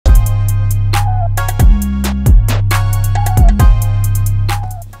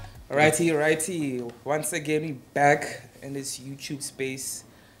Righty. Once again, we back in this YouTube space.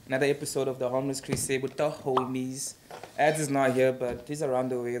 Another episode of the Homeless Crusade with the homies. Ads is not here, but he's around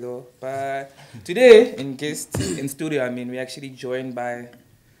the way though. But today, in studio, we're actually joined by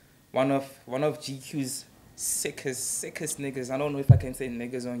one of GQ's sickest niggas. I don't know if I can say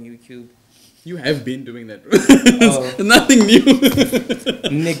niggas on YouTube. You have been doing that, bro. It's nothing new.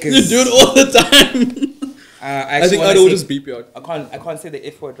 Niggas. You do it all the time. I think I will just beep you out. I can't say the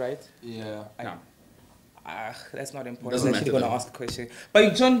F word, right? Yeah. No. That's not important. Doesn't I'm actually matter going to though. ask a question.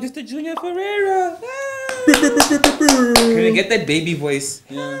 But John, Mr. Junior Ferreira. Can we get that baby voice?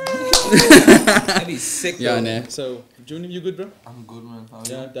 Yeah. That'd be sick. Yeah, though. nah. So, Junior, you good, bro? I'm good, man. How are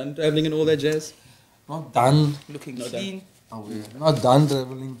Yeah, you? done traveling and all that jazz? Not done. Looking Not clean. Oh, yeah. Not done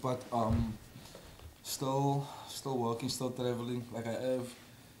traveling, but still working, still traveling. Like I have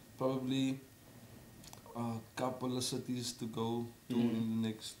probably a couple of cities to go to in the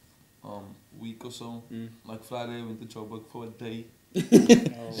next week or so. Like Friday, I went to Joburg for a day. As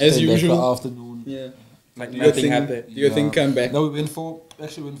Stayed back usual. the afternoon. Yeah. Like Do your nothing thing. happened. Do your thing, come back. No, we went for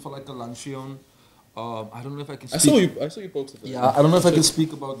like a luncheon. I don't know if I can I speak. saw you posted that. Yeah, I don't know if I can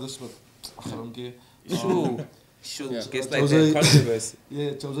speak about this, but I don't care. Sure. Yeah. Guess like Jose- that controversy. Yeah,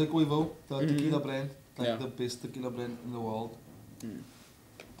 Jose Cuivo, the tequila brand, like Yeah. the best tequila brand in the world.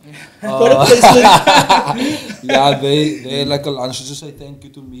 Yeah, they had like a lunch to say thank you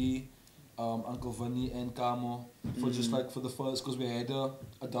to me, Uncle Vinny and Camo for just like for the first, because we had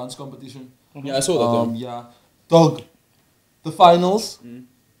a dance competition. Yeah, I saw that. though. Yeah, dog. The finals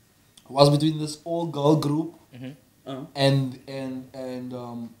was between this all-girl group Uh-huh. and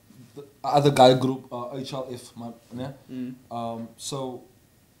the other guy group, HLF, man. Yeah? So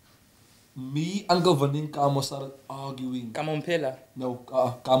me, Uncle Vinny and Camo started arguing. Come on, Pella. No,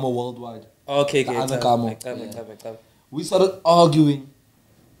 Camo worldwide. Okay. The other Come. Camo. We started arguing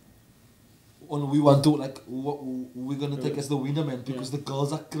on we want to like what we're gonna take as the winner, man, because the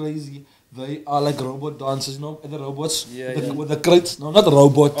girls are crazy. They are like robot dancers, you know, and the robots with the crates. No, not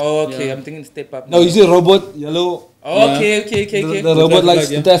robot. Oh, okay. Yeah. I'm thinking step up. No, you see robot yellow. Oh, okay. The robot lights,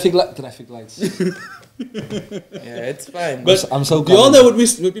 light, yeah. the traffic lights. Yeah, it's fine. But I'm so do you all calm. know what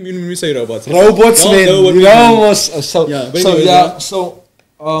we mean when we say robots? Robots, Y'all man. know what You we know, mean. was so Yeah, but so anyways, yeah, yeah. so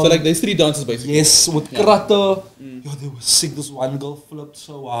So like there's three dances basically. yes, with karate. Yo, they were sick. This one girl flipped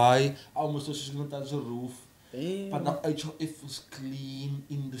so high. I almost thought she was gonna touch the roof. Damn. But now HLF was clean,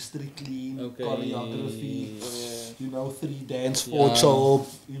 industry clean, Okay. choreography, Yeah. you know, 3 dance, 4 Yeah. chop,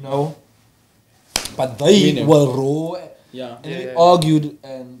 you know. But they Winner. were raw. Yeah. And we Yeah. argued,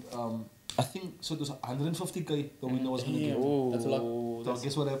 and I think so. It was 150K. The winner was gonna get. Oh, That's a lot. So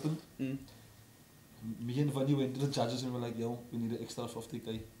guess what happened? Mm. Me and Vanny went to the judges and were like, "Yo, we need an extra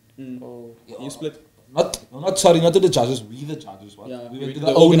 50K." Oh. You split. Not to the judges. We the judges. What? Yeah, we we went to the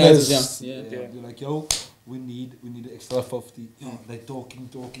the organizers, owners. yeah. Yeah. They're like, "Yo, we need an extra 50." Yo, they talking,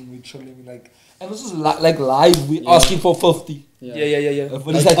 we chilling, we like, and this is like live. We Yeah. asking for 50. Yeah.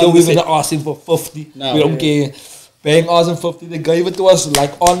 But it's like, "Yo, we're gonna ask him for 50. No. We don't care." Paying us and 50. They gave it to us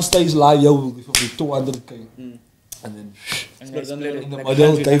like on stage live. Yo, we'll give you 200K. And then And Split they it split it in the like middle,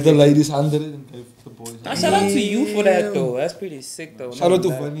 100, gave the 100. ladies 100 and gave the boys. Now, shout out to you for that though. That's pretty sick though. Shout out to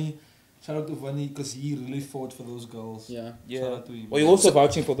Not bad. Vanny. Shout out to Vanny because he really fought for those girls. Yeah. Shout Yeah. out to him. Well, you're also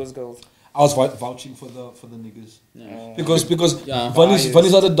vouching for those girls. I was vouching for the niggas Yeah. because Yeah.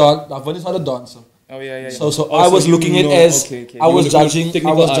 Vanny's not a dancer. Oh yeah. So Oh, I was you looking at know- as okay. I You was were looking at judging.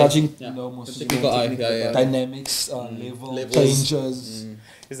 technical eye. Yeah. Yeah. You know, most Technical eye. Yeah. dynamics, level Levels. changes.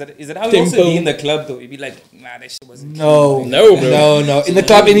 Is that how you also Tempo. be in the club though? You'd be like, nah, that shit wasn't. No, No, bro. no. In the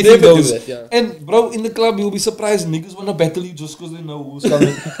club, anything Never do goes. that, yeah. And bro, in the club, you'll be surprised. Niggas wanna battle you just because they know who's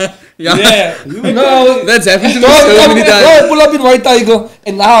coming. Yeah. You know, That's happened to me Bro, so many times. pull up in White Tiger,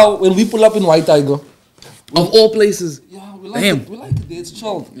 and now when we pull up in White Tiger, Of all places. yeah, we like Damn. it. We like it. It's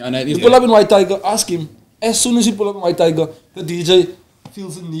chill. Yeah, no, it is You pull good. up in White Tiger, ask him. As soon as you pull up in White Tiger, the DJ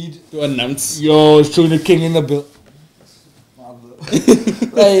feels the need. To announce. Yo, show the king in the bill.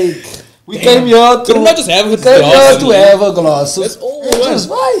 Like we came here Could to. not just have We a came glass here and to leave. have a glass. That's all That's we just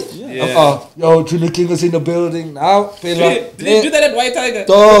want. right. Yeah. Yo, Junior King is in the building now. Did they do that at White Tiger?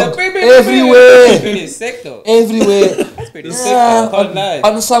 Dog, That's everywhere. pretty sick though. Everywhere. That's pretty sick. Yeah, Though. Can't lie.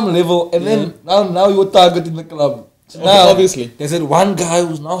 on some level, and then now you're targeting the club. Okay, Now, obviously. there's that one guy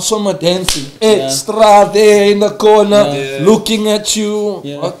who's now somewhere dancing extra there in the corner, Yeah. looking at you.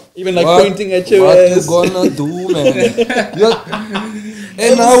 Yeah. Even like pointing at your what ass. you gonna do, man?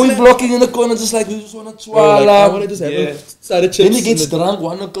 And now we're blocking in the corner, just like we just wanna Bro, like, I swallow. want to just have Yeah. a side of chips. Then he gets in the- drunk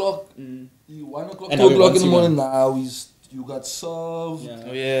 1 o'clock. 1 o'clock, And 2 now he o'clock in wants the you morning. Now you got served. Yeah.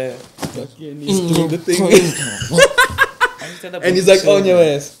 Oh yeah. Fucking he's doing the thing. I used to end up And he's with like on chill, your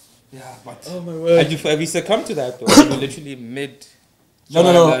man. ass. Yeah, but Oh my word. Have you succumbed to that though? You literally mid. no. you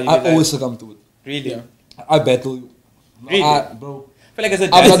I like- always succumb to it. Really? Yeah. I battle you. Really? Bro. I feel like as a I'm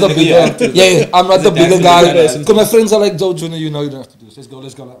not dancer, the nigga, you have bigger. to. Yeah, I'm not As the a bigger dancer, guy. you gotta- Because my friends are like, Joe Junior, you know you don't have to do this. Let's go. I'm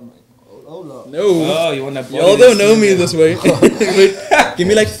like, oh, no. No. Oh, you wanna? Y'all don't know me this way. Wait, give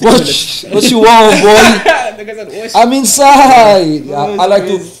me like 3 minutes. What you want, boy? Nigga said, "Oh, shit." I'm inside. Yeah, Oh, I like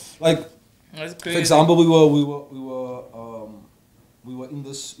to crazy. like. That's For crazy. example, we were in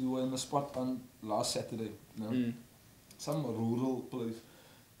the spot on last Saturday. You know? Mm. Some rural place.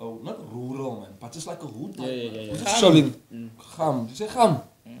 Oh, not rural, man, but just like a hood. Yeah. Just chilling. Mm. Gam. You say gam?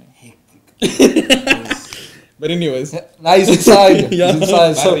 But anyways. Nah, he's inside. Yeah. He's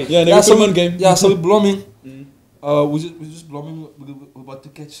inside. So, Yeah, never put him on game. Yeah, so we're blooming. Mm. We just blooming. We're about to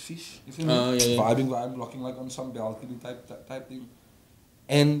catch fish. You feel me? Yeah. Vibing, blocking like on some balcony type thing.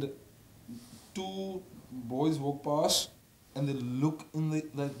 And 2 boys walk past, and they look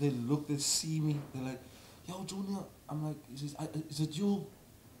they see me. They're like, "Yo, Junior." I'm like, "Is it you?"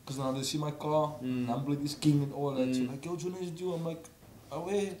 Because now they see my car, number is king and all that. So like, "Yo, Junior, is it you?" I'm like,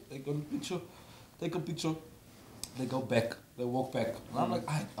 "Away." They got a picture. Take a picture. They go back. They walk back. And I'm like,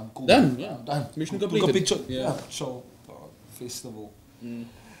 I'm cool. Done, yeah. I'm done. Mission Took completed. a picture. Yeah. Yeah. Show festival. Mm.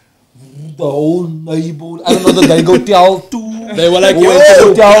 The whole neighborhood. I don't know that they go tell 2. They were like, Who yo, went to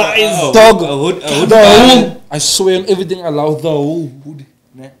tell guys. dog. A hood The whole. I swear on everything I love. The whole hood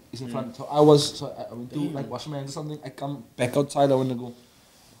is in front. So I went to like wash my hands or something. I come back outside. I want to go.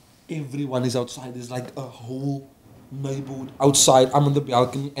 Everyone is outside. There's like a whole neighborhood outside. I'm on the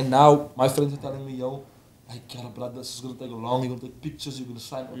balcony, and now my friends are telling me, "Yo, like, yeah, brother, this is gonna take long. You're gonna take pictures. You're gonna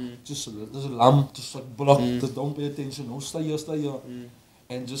sign. Just there's a lamp. Just like block. Just don't pay attention. No, stay here, stay here."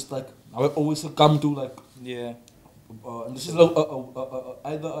 And just like I always come to like. Yeah. And this is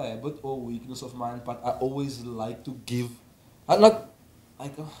either a habit or weakness of mine, but I always like to give. I'm not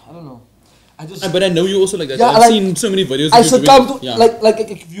like I don't know. I just. But I know you also like that. Yeah, I've like, seen so many videos. I of you doing succumb it. to Yeah. like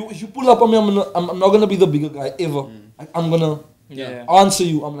if you pull up on me, I'm not gonna be the bigger guy ever. I'm gonna Yeah. answer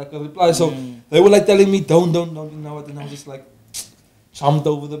you. I'm like a reply. So they were like telling me don't. You know what? And I was just like jumped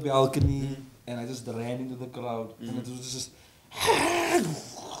over the balcony and I just ran into the crowd and it was just.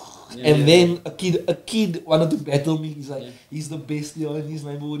 And then a kid wanted to battle me. He's like, he's the best here in his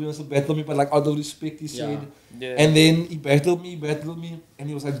neighborhood. He wants to battle me, but like out of respect, he said. Yeah. And then he battled me, and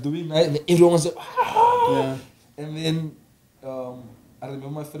he was like doing that, and everyone was like, Yeah. And then I remember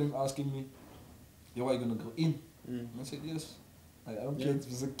my friend asking me, "Yo, are you gonna go in?" And I said, "Yes." I don't care. It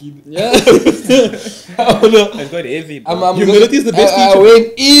was a kid. Yeah. It's got heavy. Bro. Humility is the best I teacher. went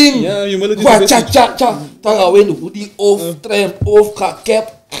in. Yeah, humility is Kwa the best cha cha cha. Then I went hoodie off, tramp off, cap.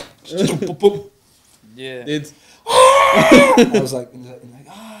 Yeah. It's I was like,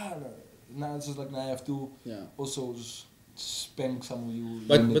 now it's just like now I have to also just spank some of you.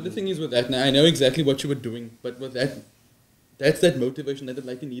 But the thing is with that, now I know exactly what you were doing, but with that, that's that motivation that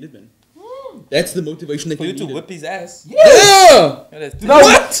like you needed, man. That's the motivation that For you you to needed. whip his ass. Yeah! Yeah, that's- No,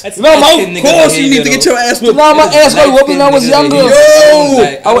 What? that's No, light-skinned Of nigga course you need to behavior, get your ass whipped. now my ass got whooped when I was Light-skinned younger. nigga Yo!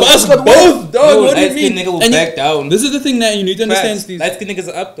 Like, I was Us got both, dog. Yo, What do you light-skinned mean? nigga will And back down. This is the thing that you need to understand, Facts. Steve. Light-skinned niggas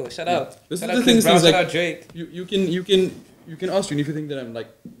are up though. Shout out. This Shout is out the thing, Chris Brown, Steve, shout like- out Drake. You can ask June if you think that I'm like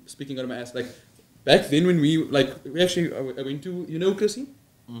speaking out of my ass. Like back then when we actually I went to Chrissy.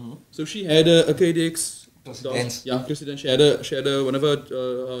 So she had a KDX Dance. Yeah, Chrissy dance. She had a one of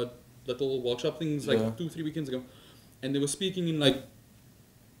her little workshop things like 2-3 weekends ago, and they were speaking in like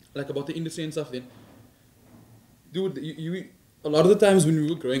about the industry and stuff. Then, dude, you a lot of the times when we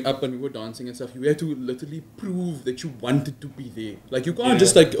were growing up and we were dancing and stuff, you had to literally prove that you wanted to be there. Like you can't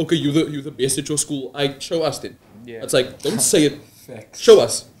just like, okay, you're the best at your school. Show us then. Yeah. It's like, don't say it. Facts. Show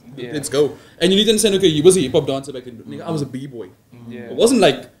us. Yeah. Let's go. And you need to understand, okay, you was a hip hop dancer back then. Nigga, I was a b-boy. Yeah. It wasn't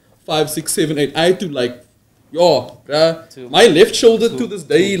like 5, 6, 7, 8. I had to like, bruh, To- my left shoulder to- to this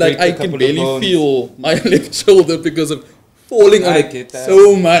day, to like break I a can couple of barely bones. feel my left shoulder because of falling on I it get that.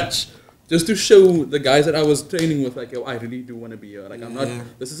 so much. Just to show the guys that I was training with, like, yo, I really do want to be here. Like, I'm not.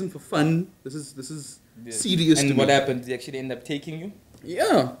 This isn't for fun. This is Yeah. serious. And to what me. happened? They actually end up taking you.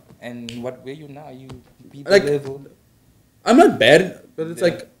 Yeah, And where you now? You beat Like- the level. I'm not bad, but it's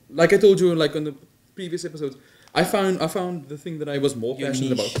Yeah. like I told you, like on the previous episodes, I found the thing that I was more Your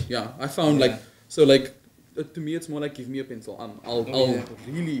passionate niche. about. Yeah, I found Yeah. to me it's more like give me a pencil. I'll Yeah.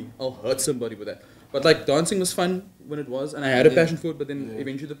 I'll hurt somebody with that. But like dancing was fun when it was, and I had a Yeah. passion for it. But then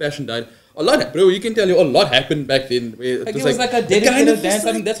eventually the passion died. Bro, you can tell you a lot happened back then. Where Like it was like a the kind dedicated of dance.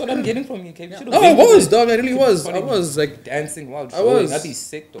 like- I mean, that's what I'm getting from you. Okay? You should've No, I been with was, it. dog. I really was. I Funny. was like, Dancing while I drawing. was. That'd be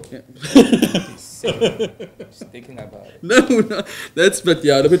sick though. Yeah. That'd be sick. Just thinking about it. no, that's but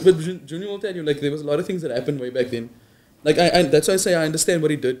Junior will tell you like there was a lot of things that happened way back then, Like that's why I say I understand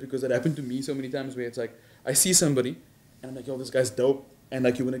what he did, because it happened to me so many times where it's like I see somebody and I'm like, yo, this guy's dope, and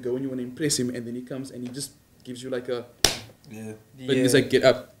like you want to go and you want to impress him, and then he comes and he just gives you like a, but he's like, get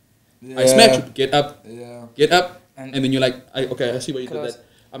up. I smack you, get up, get up, and then you're like, I see why you did that.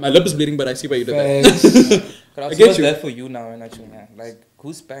 My lip is bleeding, but I see why you did that. I get you. That for you now, and actually, like,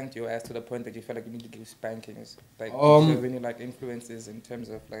 who spanked your ass to the point that you felt like you need to give spankings? Like, do you have any like influences in terms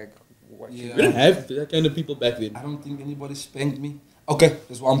of like what? We didn't have that kind of people back then. I don't think anybody spanked me. Okay,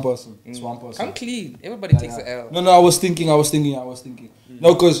 there's one person. There's one person. Come clean. Everybody takes the L. No, I was thinking. No,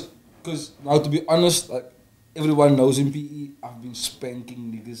 because now, to be honest, like, everyone knows in PE, I've been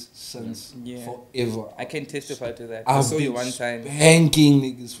spanking niggas since forever. I can testify to that. I saw you one time. Spanking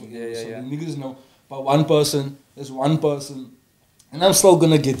niggas forever. So the niggas know. But there's one person, and I'm still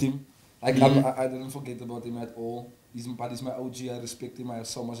gonna get him. Like, I didn't forget about him at all. He's my OG. I respect him. I have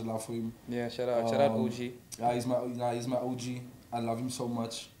so much love for him. Yeah, shout out OG. Yeah, he's my OG. I love him so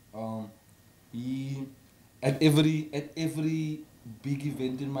much. He at every big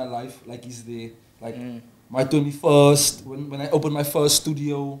event in my life, like, he's there. Like my 21st, when I opened my first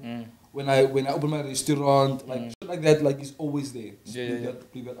studio, when I opened my restaurant, like shit like that, like, he's always there.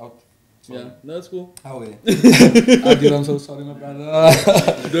 Leave that out. Sorry. Yeah, no, that's cool. Oh yeah. I'm so sorry, my brother.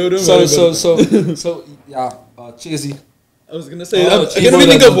 So yeah, Chesy. I was gonna say, I can only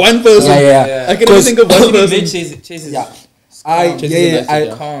think of one person. I can only think of one person. Chase yeah.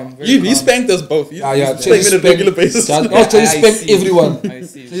 Calm. He spanked us both. Chase spanked me on a regular basis. Chase spanked everyone. I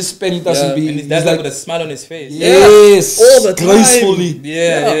see. Chase spanked us and he's like with a smile on his face. Yes, all the time. gracefully.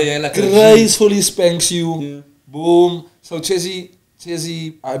 Yeah, like gracefully spanks you. Yeah. Boom. So Chesy,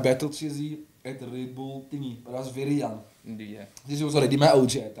 I battled Chesy at the Red Bull thingy, but I was very young. Yeah. Chesy was already my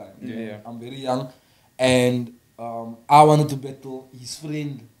OG at the time. Yeah. I'm very young, and I wanted to battle his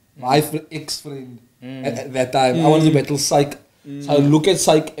friend, my ex-friend. At that time, I wanted to battle Psych. So I look at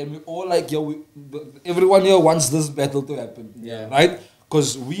Psych, and we all like, yo, everyone here wants this battle to happen. Yeah. Right?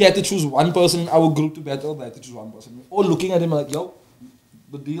 Because we had to choose one person in our group to battle, they had to choose one person. We're all looking at him like, yo,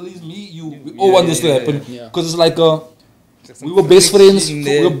 the deal is me, you. We all want this to happen. Because it's like, we were best friends.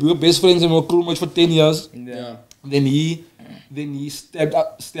 We were best friends and we were crewmates for 10 years. Yeah. Then he stabbed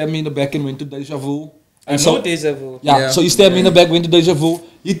me in the back and went to Deja Vu. And so Deja Vu. Yeah, so he stabbed me in the back, went to Deja Vu.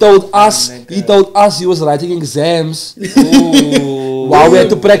 He told us he was writing exams while we had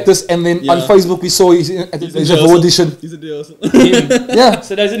to practice, and then on Facebook we saw he's at the Deja Vu audition. He's a deal. Yeah.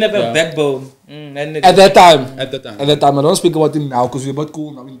 So doesn't have a backbone. At that time, I don't speak about him now because we're about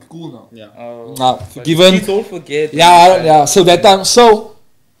cool now. We're cool now. Yeah. Oh. Now, forgiven. You don't forget. Yeah. So that time,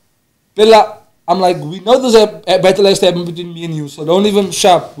 Bella, I'm like, we know there's a battle has to happen between me and you, so don't even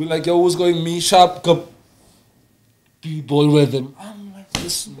sharp. We're like, yo, who's going? Me, sharp, cup. People with him. I'm like,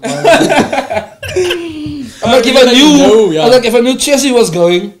 this man. I'm like, if I knew Chessie was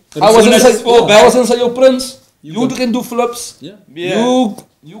going, I was gonna say, yo, Prince, you can do flips. Yeah.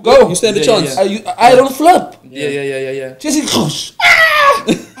 You go. You stand a chance. I don't flip. Yeah. Chessie goes,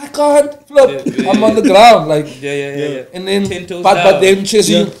 I can't flip. I'm on the ground, like. Yeah. And then, but then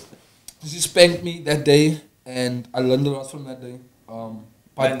Chessie spanked me that day, and I learned a lot from that day.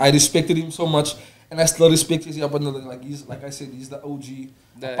 But I respected him so much. And I still respect him up another, like I said, he's the OG,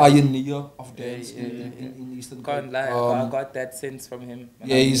 pioneer of dance in Eastern. Can't lie, I got that sense from him.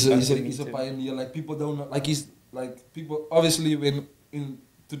 Yeah, he's a pioneer. Like, people don't know, like, he's like, people obviously, when in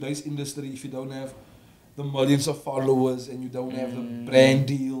today's industry, if you don't have the millions of followers and you don't have the brand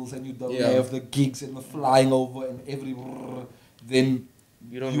deals and you don't have the gigs and the flying over and every, then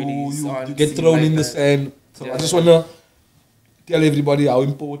you get thrown in the sand. So I just wanna tell everybody how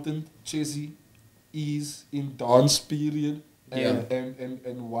important Chessie is in dance period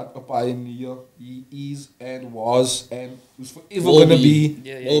and what a pioneer he is and was and who's forever gonna be.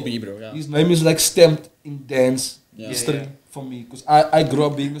 Will be, bro. Yeah. His name is like stamped in dance history for me, because I grew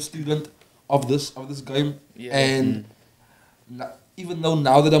up being a student of this game, and even though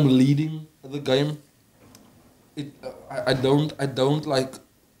now that I'm leading the game, I don't like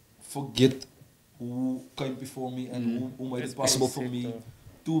forget who came before me and who made it possible for me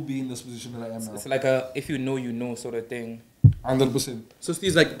to be in this position that I am now. It's like if you know sort of thing. 100%. So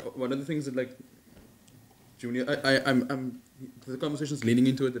Steve's like, one of the things that, like, Junior, I'm the conversation's leaning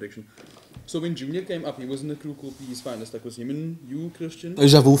into a direction. So when Junior came up, he was in the crew called Peace Finest. Like, was him and you, Christian?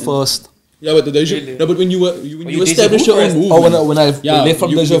 Deja Vu first. Yeah, but the Deja Vu. No, but when you established your own movement. Oh, when I left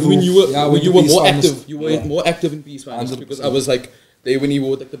from Deja Vu. When you were more active. You were more active in Peace Finest. Because I was like, when he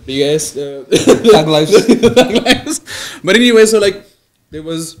wore like the big ass Thug Lives. But anyway, so like, there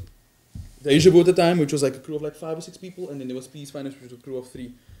was Deja Vu at the time, which was like a crew of like 5 or 6 people, and then there was Peace Finance, which was a crew of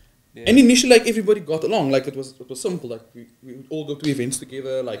 3. Yeah. And initially, like, everybody got along. Like, it was simple. Like, we would all go to events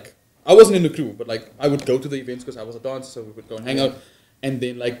together. Like, I wasn't in the crew, but, like, I would go to the events because I was a dancer, so we would go and hang out. And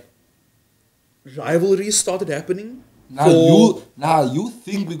then, like, rivalries started happening. Now you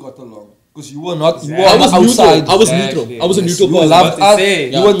think we got along. Because you were not, you were I was outside. neutral. I was Exactly. neutral. I was a Yes, neutral you person. loved What us. they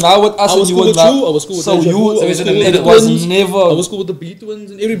say. You were now with us I was and you cool were with now. you. I was cool with So Deja you, Vu, I was in cool the with middle. the it was twins. never. I was cool with the B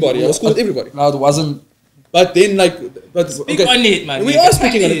twins and everybody. I was cool with everybody. No, it wasn't. But then, like, Speak on it, man. we are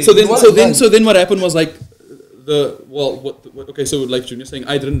speaking on it. So then what happened was like okay, so like Junior saying,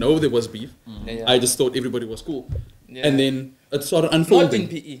 I didn't know there was beef. Yeah. I just thought everybody was cool. Yeah. And then it started Not in unfolding.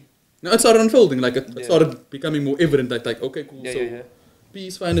 PE. No, it started unfolding. Like it Yeah. started becoming more evident that like, okay, cool. Yeah, So yeah, yeah.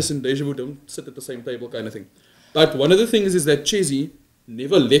 Peace, Finest and Deja Vu don't sit at the same table kind of thing. But one of the things is that Chezzy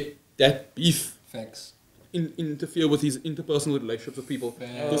never let that beef Facts. interfere with his interpersonal relationships with people.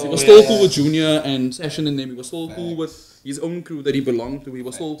 Because he Oh, was still yeah. cool with Junior and Session and them. He was still cool Facts. with his own crew that he belonged to. He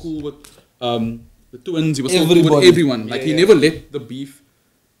was still cool with the twins. He was still cool with Everybody. everyone. Like Yeah, he yeah. never let the beef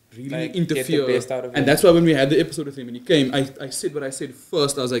really Like, get the interfere. best out of And it. that's why when we had the episode with him and he came, I said what I said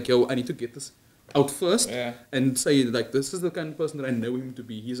first. I was like, yo, I need to get this out first Yeah. and say like this is the kind of person that I know him to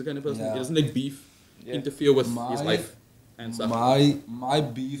be. He's the kind of person Yeah. he doesn't let beef Yeah. interfere with his My- life and stuff. My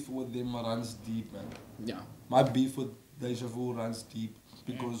beef with them runs deep, man. Yeah. My beef with Deja Vu runs deep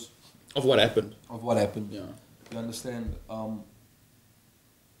because Of what happened. of what happened. Yeah. You understand?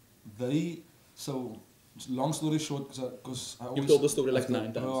 Long story short, because I always... You've told the story like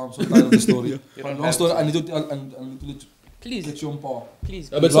 9 times. Bro, I'm so tired of the story. You don't Long have story, to. I need to tell, I need to let Please, get you on par. please.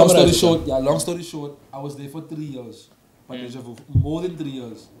 But Long story summarize it, short, long story short, I was there for 3 years. By Deja Vu, more than 3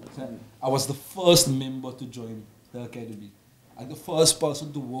 years. I was the first member to join the academy. I'm the first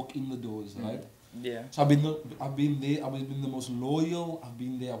person to walk in the doors, right? Yeah. So I've been there. I've been the most loyal. I've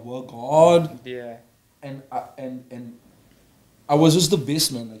been there. I work hard, Yeah. and I was just the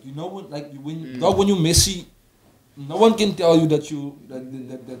best, man. Like when you're messy, no one can tell you that you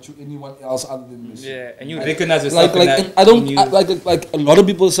anyone else other than Messi. Yeah. And you recognize yourself. And I don't like a lot of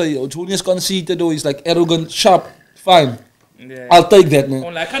people say, oh, Junior's conceited or he's like arrogant, sharp. Fine, Yeah. I'll take that, man.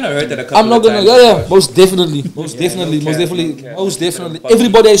 Well, I kind of heard that a couple I'm not of gonna, times. most definitely, most Yeah, definitely, no most cap, definitely, no cap. most definitely. But-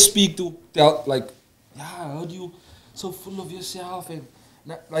 Everybody I speak to tell like, yeah, I heard you so full of yourself and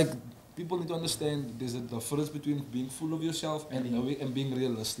like people need to understand there's a difference between being full of yourself and being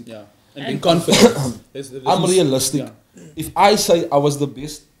realistic. Yeah. And being confident. I'm realistic. Yeah. If I say I was the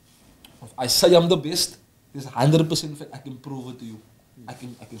best, if I say I'm the best, there's 100% fact I can prove it to you. I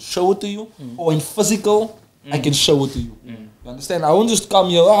can show it to you, or in physical, I can show it to you. You understand? I won't just come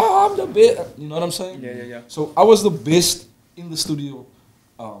here, I'm the best. You know what I'm saying? Yeah, yeah, yeah. So I was the best in the studio.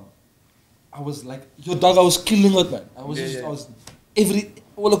 I was like, yo dog, I was killing it, man. I was Yeah, just, yeah.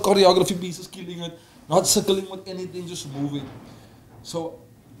 all the choreography pieces killing it, not circling with anything, just moving. So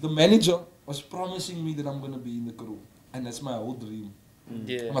the manager was promising me that I'm gonna be in the crew, and that's my whole dream.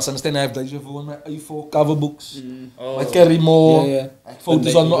 Yeah. You must understand, I have Deja Vu on my A4 cover books. Oh. I carry more Yeah, yeah. like,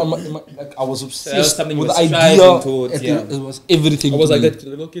 photos on my like I was that was obsessed something you with the were idea. striving towards, it, yeah. it was everything. I was to like me. that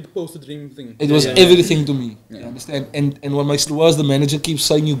little kid post a dream thing. It was Yeah. everything to me. Yeah. You understand? And when my was the manager keeps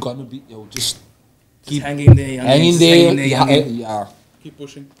saying you're gonna be, yo, just keep hanging there, youngins, hanging there. youngins. Yeah. Keep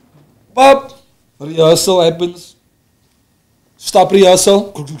pushing. But rehearsal happens. Stop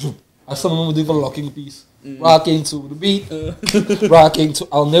rehearsal. I still remember doing a locking piece. Rocking to the beat. Rocking to,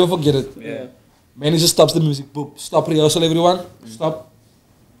 I'll never forget it. Yeah. Manager stops the music. Boop. Stop rehearsal, everyone. Stop.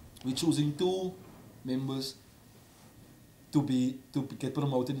 We're choosing 2 members to get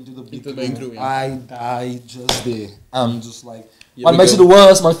promoted into the big Into the main crew, yeah. I died just there. I'm just like, Here what we makes it go.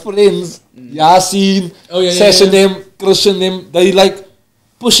 worse? My friends, Yasin, Oh, yeah, yeah, Session yeah. them, Christian them, they like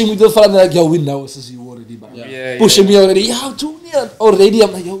pushing me to the front. They're like, yo, we know this is you already, man. Yeah. Yeah, Pushing me already. Yo, Junior, already.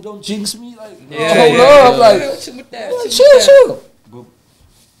 I'm like, yo, don't jinx me. Like, Yeah, hold yeah, up. yeah. I'm like, Chill with that, chill with chill, that. chill. Boop.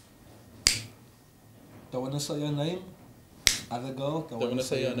 Don't wanna say your name. Other girl. Don't wanna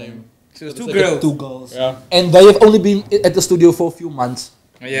say your name. So it was It's 2 like girls. 2 girls. Yeah. And they have only been at the studio for a few months.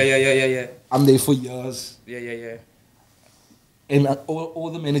 Yeah. I'm there for years. Yeah. And all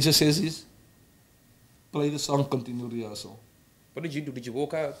the manager says is, play the song, continue rehearsal. What did you do? Did you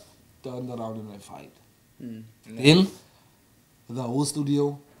walk out? Turned around and I fight. Mm. Then, the whole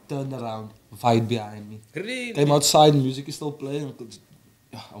studio turned around, fight behind me. Really? Came outside, music is still playing.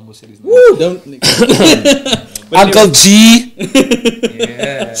 I almost said his name. Woo! Don't. Uncle G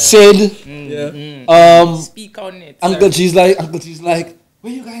Yeah. said, Yeah. Speak on it. Uncle sir. G's like,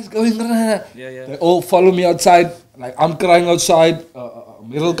 where you guys going? Yeah. They all follow me outside. Like, I'm crying outside.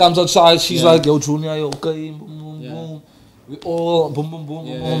 Meryl comes outside. She's Yeah. like, yo, Junior, you okay? Boom, boom, Yeah. boom. We all, boom, boom, boom,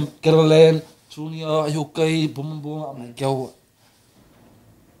 Yeah, boom, boom. Caroline, Junior, are you okay? Boom, boom, boom. I'm like, yo.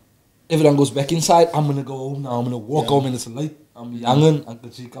 everyone goes back inside. I'm gonna go home now. I'm gonna walk home and it's late. I'm young and Uncle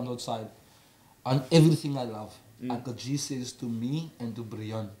G comes outside. On everything I love, Uncle G says to me and to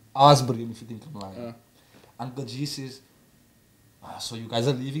Brian, ask Brian if you think I'm lying. Uncle G says, so you guys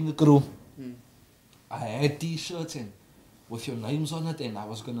are leaving the crew. I had t-shirts and with your names on it, and I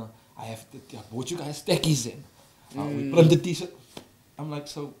bought you guys techies and we printed t-shirt. I'm like,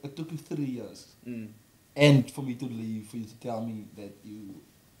 so it took you 3 years. And for me to leave, for you to tell me that you...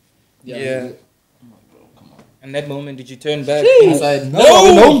 Yeah. I'm like, bro, come on. And that moment, did you turn back inside? No, I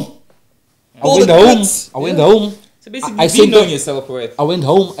went home. I went home. So basically, I you sent knowing a- yourself for it. I went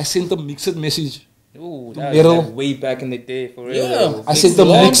home. I sent a mixed message. Ooh, to that was Meryl. like way back in the day, for real. Yeah. I sent a a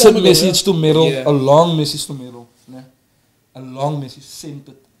long mixed time ago, message to Meryl. Yeah. A long message to Meryl. Nah. A long message. Sent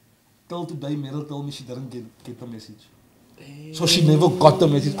it. Till today, Meryl told me she didn't get the message. So she never got the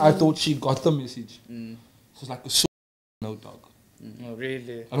message. I thought she got the message. So it's like a note, dog. Oh,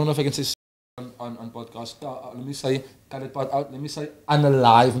 really? I don't know if I can say on podcast. Let me say, cut it part out. Let me say on a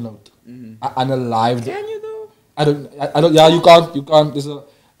live note. On a live. Can you though? I don't. Yeah, you can't.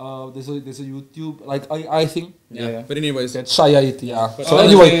 There's a YouTube like I think. Yeah. But anyways, That's shy it. Yeah. But So Oh,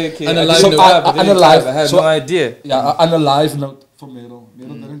 anyway, okay. on a I live just note- saw it, but on then a live- I had so- no idea. yeah, on a live note for Meryl.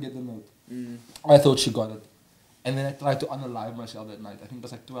 Meryl didn't get the note. I thought she got it, and then I tried to unalive myself that night. I think I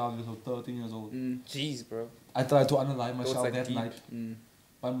was like 12 years old, 13 years old. Jeez, bro. I tried to unalive myself like that deep. night.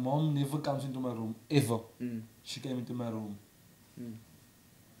 My mom never comes into my room ever. She came into my room.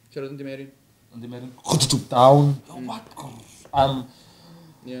 shout out to Mary. And they made it down. What?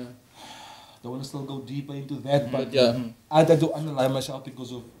 Yeah. Don't want to still go deeper into that, but But yeah, I had to unalive myself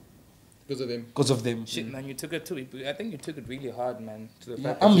because of them. Shit, man, you took it too. I think you took it really hard, man. To the Yeah,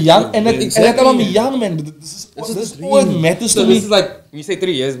 fact that I'm you young, took and it. at that time I'm young, man. This is all that matters So to this me. is like when you say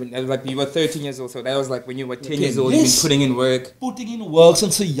 3 years, but that was like you were 13 years old. So that was like when you were 10 years old. Yes. You've been putting in work. Putting in work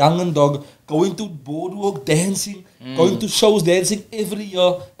since a young and dog, going to boardwalk dancing, going to shows dancing every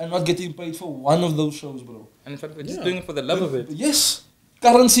year, and not getting paid for one of those shows, bro. And in fact, we're just doing it for the love of it. Yes,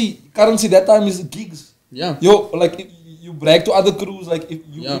 currency that time is gigs. yeah. Yo, like if you brag to other crews, like if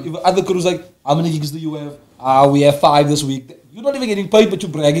other crews like, how many gigs do you have? We have 5 this week. You're not even getting paid, but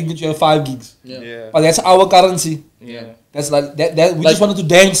you're bragging that you have 5 gigs. Yeah. But that's our currency. Yeah. That's like that. We Like, just wanted to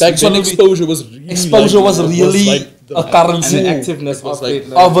dance. Back We just then, wanted to be- exposure was really exposure was it really like the- a currency And the activeness was of like- it.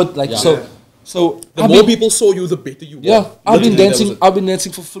 Like, of it. Like Yeah. so. The I've more been- people saw you, the better you were. Yeah, I've been Literally, that dancing. was it. I've been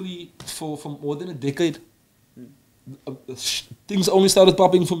dancing for free for more than a decade. Things only started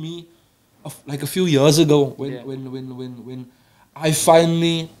popping for me, like a few years ago when I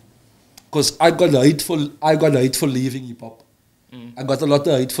finally, because I got hate for leaving hip hop. I got a lot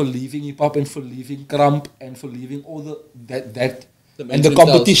of hate for leaving hip hop and for leaving Crump and for leaving all that The and the mainstream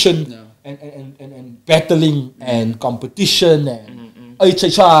competition styles. and battling and competition and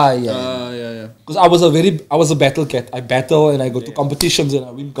HHI. Yeah. Because I was a battle cat. I battle and I go to competitions and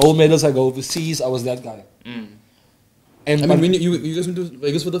I win gold medals. I go overseas. I was that guy. And I mean, when you guys went to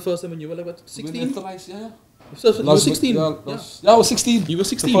Vegas for the first time when you were like what, 16? Yeah. So you were 16. Yeah, I was 16. You were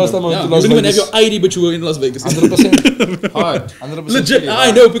 16. The first time I bro. went Yeah. to Las You didn't even have Vegas. your ID, but you were in Las Vegas. 100%. hard. 100%. Legit. really I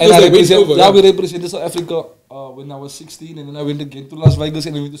hard. know And because I I went represent, over. yeah, we represented South Africa when I was 16, and then I went again to Las Vegas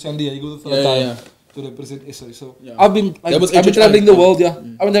and I went to San Diego the third time to represent SA. So Yeah. I've been That was I've been HHI. traveling the world. Yeah, I've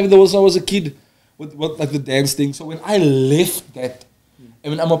been traveling the world since I was a kid with like the dance thing. So when I left that,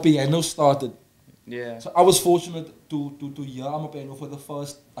 and when Amapiano started, Yeah. so I was fortunate to hear Amapiano for the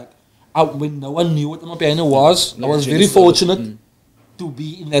first when no one knew what Amapiano was. I was very fortunate to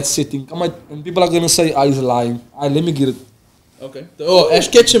be in that setting. And people are gonna say he's lying. Let me get it. Okay. Oh, Ash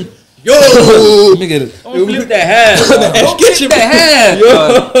Ketchum. Yo! Let me get it. Don't flip the hand. Don't Get flip your- the hand.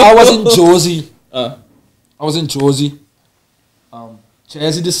 I was in Jersey. Uh, I was in Jersey.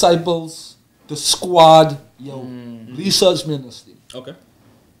 Jazzy Disciples, the squad, research ministry. okay.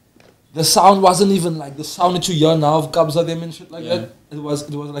 The sound wasn't even like the sound that you hear now of Kabza them and shit like Yeah. that.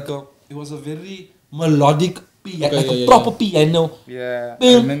 It was a very melodic piano, Okay, like yeah, a proper piano. Yeah. I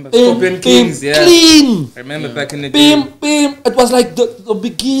Bim, remember bim, Scorpion bim, Kings. Yeah. clean. I remember back in the day. Bim, bim. It was like the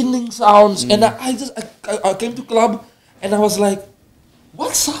beginning sounds, and I came to club, and I was like,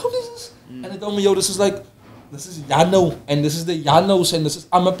 "What sound is this?" And they told me, "Yo, this is Yano, and this is the Yanos, and this is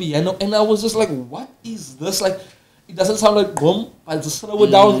Amapiano," and I was just like, "What is this?" Like, it doesn't sound like boom, but it's a slower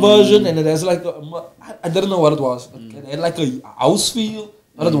down version, and it has like I didn't know what it was. It had like a house feel,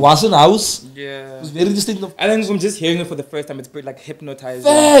 but it wasn't house. It Yeah. was very distinctive. I think from just hearing it for the first time, it's pretty like hypnotizing.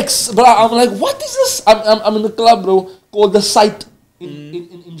 Facts, but I'm like, what is this? I'm in the club, bro, called the Site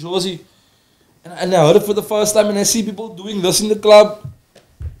in Jersey, and I heard it for the first time, and I see people doing this in the club,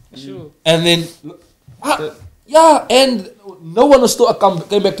 Sure. and then Yeah, and no one was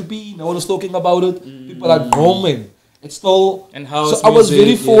came back to PE. No one was talking about it. People are like, no man. It's still. And house So I was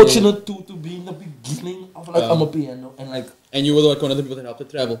very music, yeah. fortunate to be in the beginning of like I'm a piano and like And you were like one of the people that helped to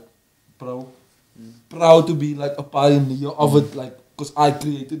travel. proud to be like a pioneer of it, like because I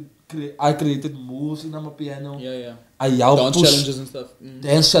created moves in my piano. Yeah, yeah. I helped Dance push challenges and stuff.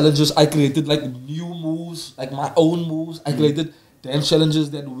 dance challenges. I created like new moves, like my own moves. I created dance challenges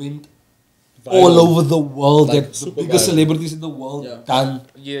that went all Viral. over the world. Like that the super biggest viral. celebrities in the world Yeah. done.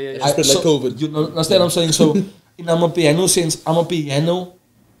 Yeah, yeah, It yeah. spread like COVID. You know, understand what I'm saying? So in I'm a piano sense, I'm a piano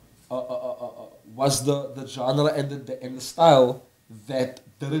was the genre and the style that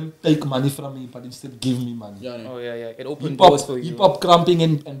didn't take money from me, but instead give me money. Yeah, yeah. Oh yeah, yeah. It opened Hip hop, doors for you. hip hop cramping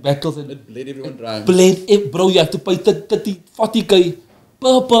and battles and It let everyone drive. played it, bro. You have to pay 30, 40K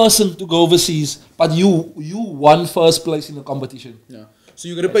per person to go overseas, but you won first place in the competition. Yeah. So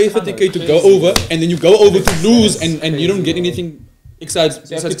you gotta pay That's 30K kinda to go crazy. over, and then you go over to lose, That's and you don't get crazy, anything besides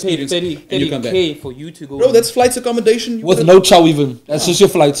So you have to pay experience, and you come back. 30K for you to go. Bro, that's flights, accommodation. You With gotta- no chow even. That's just your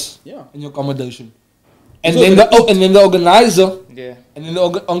flights Yeah. and your accommodation. And So then gonna eat. and then the organizer. Yeah. And then the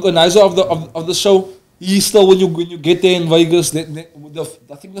organizer of the show, he still when you get there in Vegas,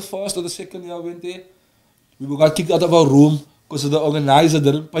 I think the first or the second year I went there, we got kicked out of our room because the organizer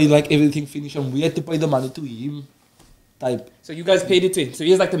didn't pay like everything finished and we had to pay the money to him. Type. So you guys paid it to him. So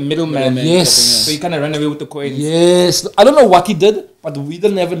he's like the middleman. Middleman. Yes. So you kind of ran away with the coins. Yes. I don't know what he did, but we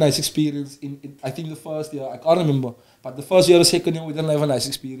didn't have a nice experience in I think the first year. I can't remember. But the first year or second year we didn't have a nice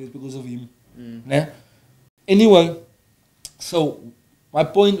experience because of him. Nah? Anyway, so my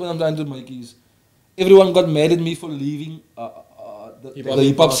point what I'm trying to make is everyone got mad at me for leaving the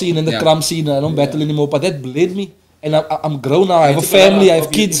hip hop scene and the Yeah. crumb scene. I don't battle Yeah. anymore, but that bled me. And I'm grown now. I have It a took lot family. I of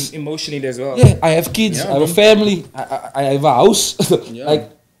have you kids. Emotionally as well. Yeah, I have kids. Yeah, I have a man. family. I have a house. Yeah.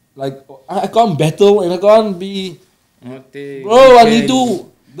 like I can't battle and I can't be. Okay. Bro, I need to.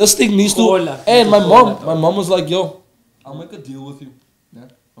 This thing needs to. Cola. And my Cola, mom was like, "Yo, I'll make a deal with you." Yeah?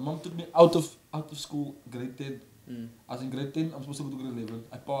 My mom took me out of school, grade 10. I was in grade 10. I'm supposed to go to grade 11.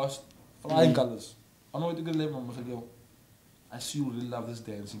 I passed, flying colors. On my way to grade 11, mom was like, "Yo, I see you really love this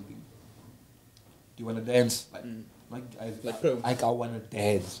dancing thing. Do you wanna dance?" Like I wanna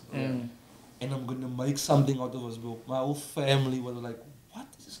dance. Mm. And I'm gonna make something out of us, bro. My whole family was like, "What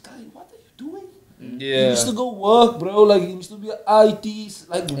is this guy? What are you doing?" He Yeah. needs to go work, bro. Like he needs to be an IT.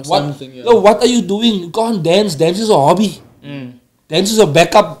 Like what? Something, yeah. Yo, what are you doing? You can't dance. Dance is a hobby. Mm. Dance is a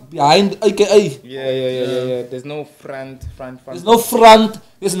backup behind AKA. Yeah. There's no front. There's no front.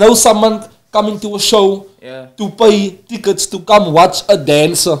 There's no someone coming to a show Yeah. to pay tickets to come watch a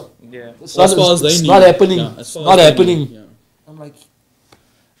dancer. Yeah. It's As far as they it's knew. not happening. Yeah, as It's far not as they happening. knew, yeah.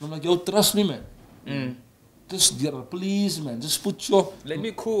 I'm like, yo, trust me, man. Mm. Just please, man. Just put your. Let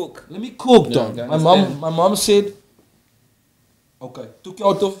me cook. Let me cook, Yeah, dog. I My understand. mom said, okay, took me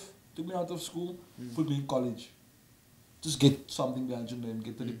out of school, put me in college. Just get something behind your name,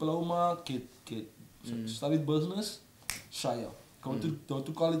 get a diploma, study business, Shire. Go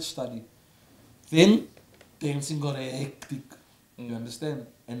to college, study. Then dancing got hectic. You understand?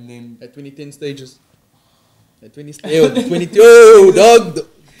 And then At 2010 stages. At 20, oh, dog.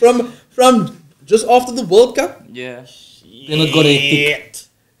 From just after the World Cup. Yeah. then it got hectic.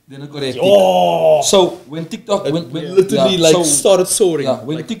 Then it got hectic. Oh, So when TikTok it when literally yeah, like so- started soaring. Yeah,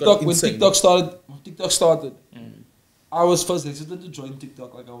 when like, TikTok got when insane. TikTok started, I was first hesitant to join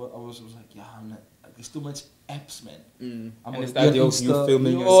TikTok. Like I was like, yeah, I'm not, like, there's too much apps, man. And on it's that you Insta.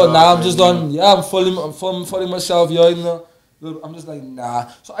 filming Yo, yourself. now I'm just and- on. Yeah, I'm following myself. Yeah, I'm just like nah.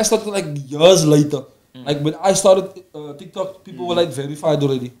 So I started like years later. Like when I started TikTok, people were like verified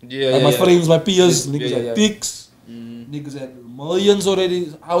already. Yeah, Like yeah, my yeah. friends, my peers, Yeah, niggas yeah, had yeah. pics, niggas had millions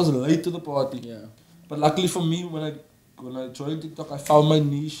already. I was late to the party. Yeah. But luckily for me, when I joined TikTok, I found my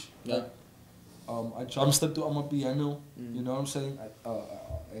niche. Yeah. I jump started to my piano. You know what I'm saying?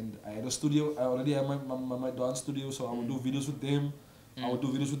 And I had a studio. I already had my dance studio, so I would do videos with them. I would do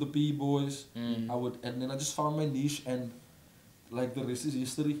videos with the P boys. And then I just found my niche, and like the rest is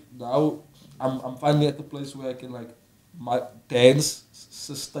history. Now I'm finally at the place where I can like my dance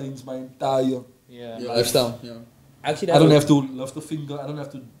sustains my entire. Yeah. Your lifestyle. Yeah. Actually, I don't have to lift a finger. I don't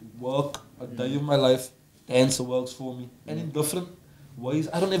have to work a day of my life. Dance works for me, and in different ways.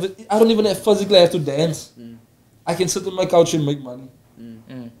 I don't even have physically have to dance. I can sit on my couch and make money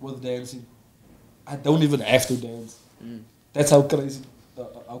with dancing. I don't even have to dance. That's how crazy.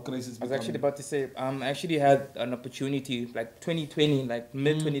 How crazy it's I was becoming. actually about to say, I actually had an opportunity, like 2020, like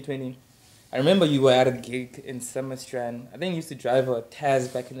mid 2020. I remember you were at a gig in Summerstrand. I think you used to drive a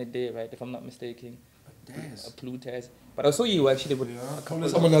Taz back in the day, right? If I'm not mistaken. Taz? A blue Taz. But I saw you actually with Yeah, a probably couple.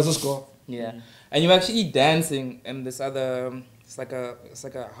 someone else's score. Yeah, and you're actually dancing in this other. It's like a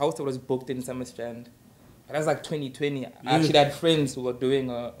house that was booked in Summer Strand. But that's like 2020. I actually had friends who were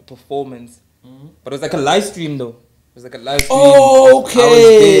doing a performance, but it was like a live stream though. It was like a live stream.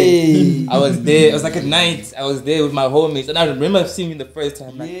 Okay. I was there. It was like at night. I was there with my homies, and I remember seeing you the first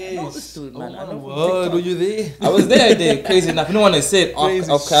time. Like, I know this dude, man. I know from TikTok. Were you there? I was there. Crazy enough. I don't want to say it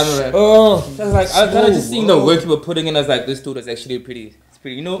off camera. Oh, So I was like, I was kind of just seeing the work you were putting in. I was like, this dude is actually pretty. It's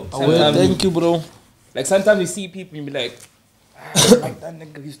pretty. You know, thank you, bro. like sometimes you see people and you be like, like that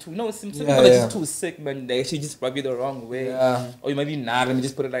nigga, he's too. No, some people are just too sick, man. They actually just rub you the wrong way. Yeah. Or you might be nah, let me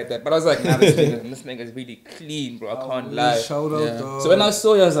just put it like that. But I was like, nah, this nigga is really clean, bro. I can't lie. Shout out, Yeah. dog. So when I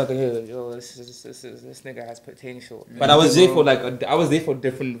saw you, I was like, yo, this nigga has potential. But I was there for like, I was there for a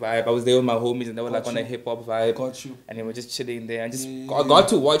different vibe. I was there with my homies and they were like on a hip hop vibe. Got you. And they were just chilling there. And just got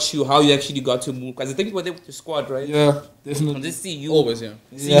to watch you, how you actually got to move. Because I think you were there with your squad, right? Yeah, And definitely. just see you. Always, yeah.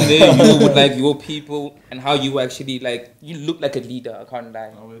 See there, you with like your people and how you actually like, you look like a leader, I can't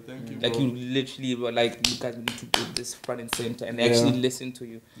lie. Oh, well, thank you, Like bro. you literally were like, you guys need to put this front and center and they actually listen to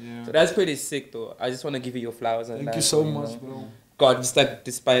you. Yeah. So that's pretty sick though. I just want to give you your flowers and Thank that, you so know. much, bro. God, just like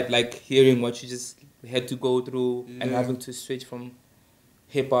despite like hearing what you just had to go through and Yeah. having to switch from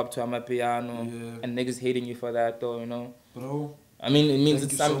hip hop to amapiano Yeah. and niggas hating you for that though, you know. Bro, I mean, it means Thank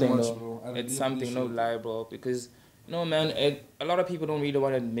it's you so something much, though. bro. I It's really something, no appreciate lie, bro. Because no man, a lot of people don't really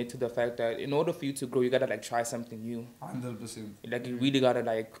want to admit to the fact that in order for you to grow, you gotta like try something new. 100%. Like you really gotta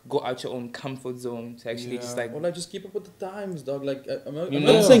like go out your own comfort zone to actually just like. Or like just keep up with the times, dog. Like I'm You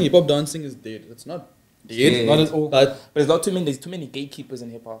not know. saying hip hop dancing is dead. It's not dead. Yeah. Not at all. But But there's too many gatekeepers in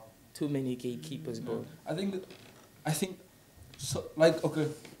hip hop. Too many gatekeepers, bro. I think, so, like, okay,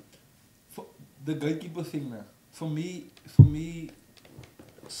 for the gatekeeper thing now, for me,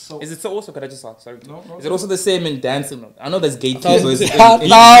 so. Is it so also? Could I just ask? Sorry. No, no. Is it also the same in dancing? I know there's gatekeepers.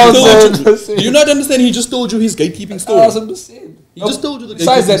 1,000%. do you not understand? He just told you his gatekeeping story. 1,000%. He just told you the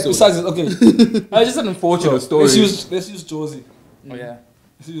Besides gatekeeping that, story. okay. It's just an unfortunate story. Let's use Josie. Oh yeah.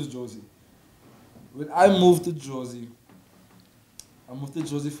 Let's use Josie. When I moved to Josie,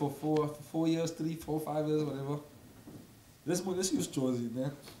 for 4 years, 3, 4, 5 years, whatever. Let's use Josie,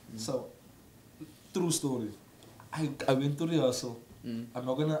 man. So, true story. I went to rehearsal. I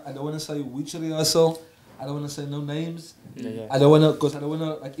don't wanna say which rehearsal. I don't wanna say no names. Yeah. I don't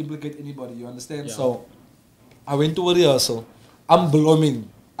wanna like implicate anybody. You understand? Yeah. So, I went to a rehearsal. I'm blooming.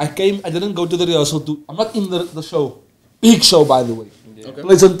 I didn't go to the rehearsal I'm not in the show. Big show, by the way. Yeah. Okay.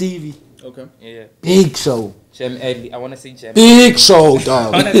 Plays on TV. Okay. Yeah. Big show. Jem Adley. I want to say Jem. Big show, I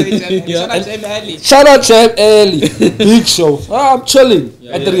dog. want to say Jem. Yeah. Shout out Jem Adley. Shout out Jem Early. Big show. I'm chilling.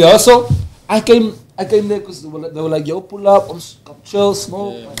 Yeah, At the yeah. rehearsal, I came there because they were like, yo, pull up, I'm chill,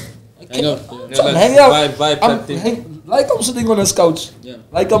 smoke. Yeah. I I came, know. I'm Yeah. trying to hang out. Vibe, I'm that thing. like I'm sitting on this couch. Yeah.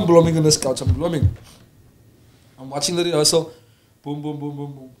 Like I'm blooming on this couch. I'm blooming. I'm watching the rehearsal. Boom, boom, boom,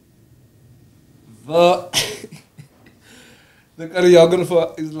 boom, boom. The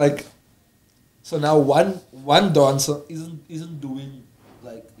choreographer is like, so now one dancer isn't doing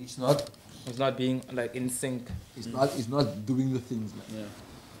like it's not It's not being like in sync. He's not doing the things. Man. Yeah.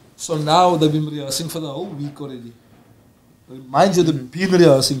 So now they've been rehearsing for the whole week already. Mind you, they've been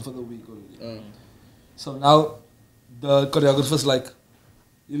rehearsing for the week already. So now the choreographer's like,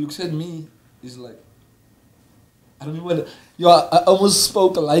 he looks at me, he's like, I don't know what. I almost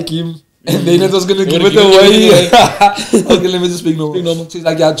spoke like him, and then it was gonna give it away. Okay, let me just speak normal. Speak normal. She's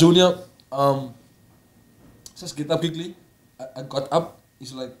like, yeah, Junior, just get up quickly. I got up.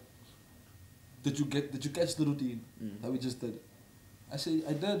 He's like, did you catch the routine that we just did? I say,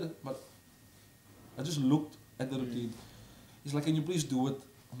 I did, but I just looked at the routine. He's like, can you please do it?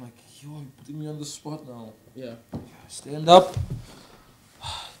 I'm like, yo, you're putting me on the spot now. Yeah. Stand up,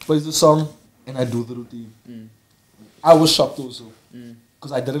 plays the song, and I do the routine. I was shocked also,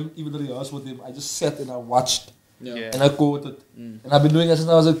 because I didn't even rehearse with him. I just sat and I watched, Yeah. and I quoted. And I've been doing that since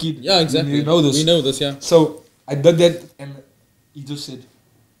I was a kid. Yeah, exactly. You know this. We know this, yeah. So I did that, and he just said,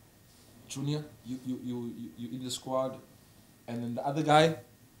 Junior, you in the squad, and then the other guy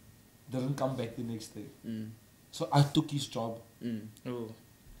didn't come back the next day. So I took his job, Oh.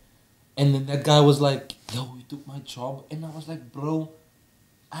 and then that guy was like, yo, you took my job, and I was like, bro,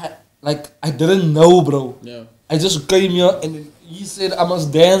 I didn't know, bro. Yeah. I just came here, and then he said I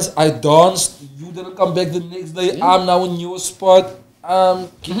must dance. I danced. You didn't come back the next day. I'm now in your spot.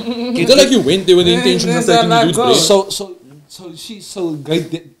 It's not like you went there with the intentions of taking the dude's place. So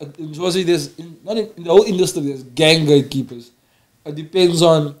great. In Josie, not in the whole industry, there's gang gatekeepers. It depends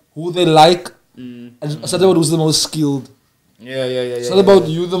on who they like. And it's not about who's the most skilled. Yeah. It's not about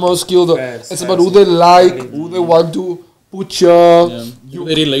you the most skilled. Facts, It's about facts. who they like, who they want to put your Who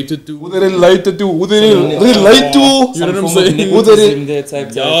they related to. who they related to, who they relate to. You know what I'm saying? Who they there type.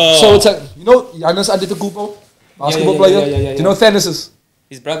 Yeah. So it's like, you know Giannis Antetokounmpo, basketball player. Do you know Thanos is?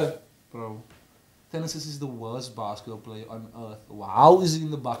 His brother. Bro, Thanos is the worst basketball player on earth. How is he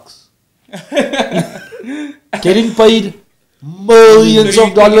in the Bucks? Getting paid millions of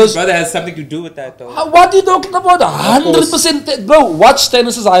His dollars. brother has something to do with that, though. What are you talking about? 100%. Bro, watch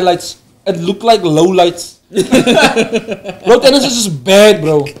Thanos' highlights. It looked like low lights. Bro, Thanos is just bad,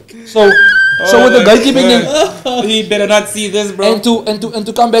 bro. So with the goalkeeping thing, He better not see this, bro. and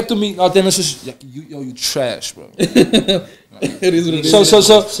to come back to me, now Thanos is like, you trash, bro. It is what it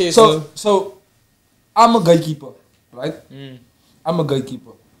is. So I'm a goalkeeper, right? I'm a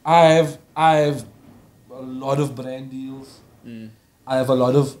goalkeeper. I have a lot of brand deals. I have a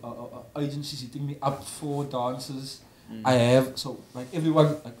lot of agencies hitting me up for dances. I have, so like everyone,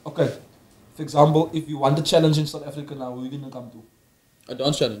 like, okay, for example, if you want a challenge in South Africa now, who are you gonna come to? A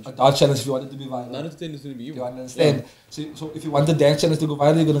dance challenge. A dance challenge if you want it to be viral. None of the things is going to be you. You understand? So if you want the dance challenge to go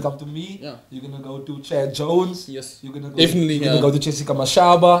viral, you're gonna come to me. Yeah. You're gonna go to Chad Jones. Yes. You're gonna go. Definitely, You're gonna go to Jessica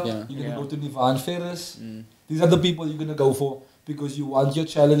Mashaba. Yeah. You're gonna go to Nivan Ferris. These are the people you're gonna go for because you want your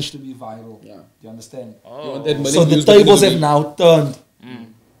challenge to be viral. Yeah. You understand? You want that money So the views, but tables you have need- now turned.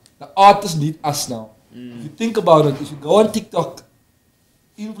 The artists need us now. If you think about it, if you go on TikTok,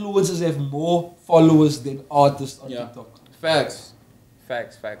 influencers have more followers than artists on Yeah. TikTok. Facts.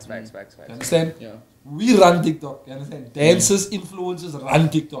 You understand? Yeah. We run TikTok. You understand? Dancers, influencers run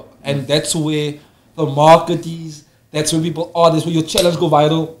TikTok, and that's where the marketees. That's where people are. That's where your challenge go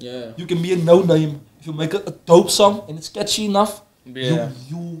viral. Yeah. You can be a no name if you make a dope song and it's catchy enough. Yeah.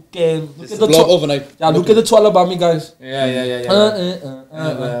 You can look Just at the Blow up overnight. look at the Twalabami guys. Yeah.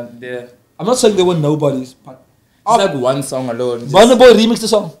 I'm not saying they were nobodies, but It's like one song alone. just- Burna Boy remixed the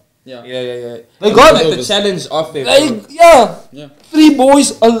song. Yeah. Yeah. They got like it. the challenge off it. Like, yeah. Yeah. 3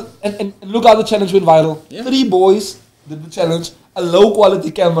 boys, and look how the challenge went viral. Yeah. 3 boys did the challenge, a low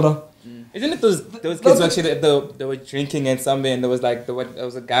quality camera. Isn't it those kids who actually they were drinking and somewhere and there was like there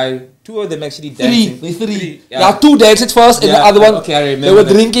was a guy, 2 of them actually dancing. Three. Yeah. Yeah, 2 danced at first, and the Yeah, other one, okay, I remember they were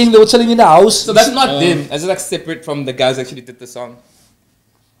that. drinking, they were chilling in the house. So that's not them. That's just like separate from the guys who actually did the song.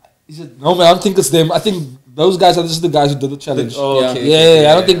 He said, no man, I don't think it's them. I think those guys are just the guys who did the challenge. Oh, Yeah. okay.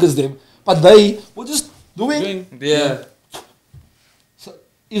 I don't think it's them. But they were just doing. Yeah. So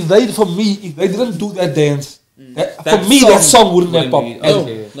if they didn't do that dance, That for me that song wouldn't have wouldn't popped. be- And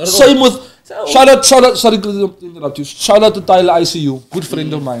okay. Not at all. same with shout out. Sorry to interrupt you. Shout out to Tyler ICU, good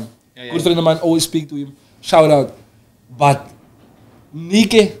friend of mine. Yeah. Good friend of mine. Always speak to him. Shout out. But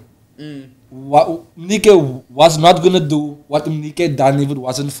Nike was not gonna do what Nike done if it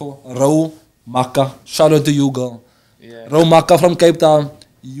wasn't for Ro Maka. Shout out to you, girl. Yeah. Ro Maka from Cape Town.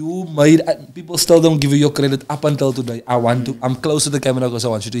 You made people still don't give you your credit up until today. I'm close to the camera because I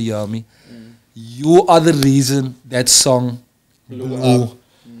want you to hear me. You are the reason that song blew.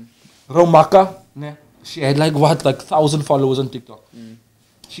 Ro Maka, she had like 1,000 followers on TikTok.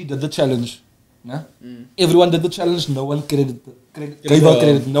 She did the challenge. Nah? Everyone did the challenge. No one gave her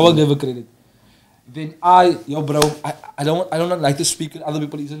credit. No one gave her credit. Then I don't like to speak with other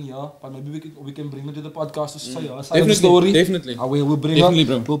people isn't here, but maybe we can bring her to the podcast to say her side of the story. Definitely. We'll bring Definitely,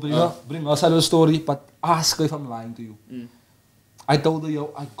 her. bro. We'll bring her side of the story, but ask her if I'm lying to you. I told her,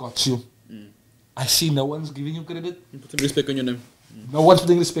 yo, I got you. I see no one's giving you credit. Put some respect on your name. No one's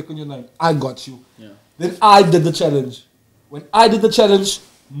putting respect on your name. I got you. Yeah. Then I did the challenge. When I did the challenge,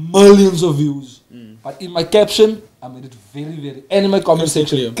 millions of views. But in my caption, I made it very, very, and in my comment Crystal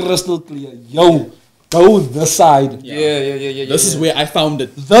section, clear. crystal clear. Yo, go this side. Yeah. This is where I found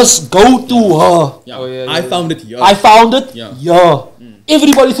it. This go to her. Yeah. Oh, yeah, I yeah. found it here. I found it. Yeah.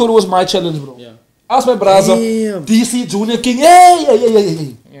 Everybody thought it was my challenge, bro. Yeah. Ask my brother, Damn. DC Junior King.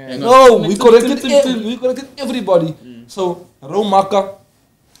 Hey. Yeah. No, we corrected everybody. So Romaka,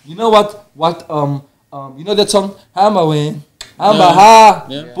 you know what? You know that song? Hamawe, Hamaha,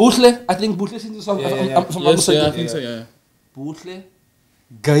 Yeah. Bootle. I think Bootle sings the song. Yeah. If I'm not Yes, yeah, I mistaken. think so, yeah. Bootle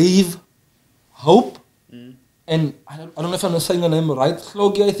gave hope, and I don't know if I'm saying the name right.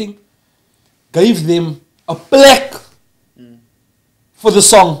 Slogi, I think, gave them a plaque for the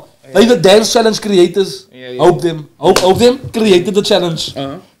song. They the dance challenge creators. Yeah. Hope them created the challenge.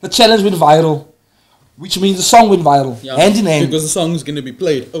 Uh-huh. The challenge went viral, which means the song went viral, Yeah. hand in hand, Because the song is going to be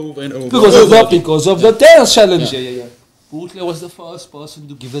played over and over. because of the dance challenge. Yeah. Bootle was the first person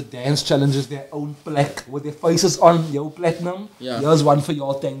to give the dance challenges their own plaque with their faces on. Yo, platinum. Yeah. Here's one for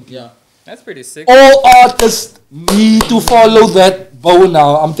y'all. Thank you. Yeah. That's pretty sick. All artists need to follow that bow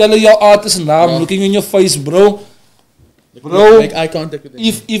now. I'm telling your artists now. I'm looking in your face, bro. Bro, Make eye contact with them.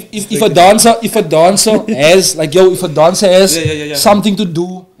 if a dancer has like if a dancer has something to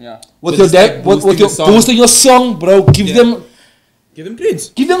do with your dad, with your boosting your song, bro, give them grades.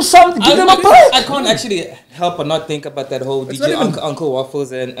 Give them something. Give them a break. I can't actually help but not think about that whole It's DJ not even- Uncle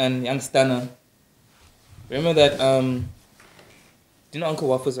Waffles and Young Stunner. Remember that? Do you know Uncle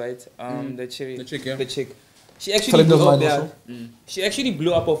Waffles, right? The chick, yeah. the chick. She actually Friend of blew up. mine Yeah. also. She actually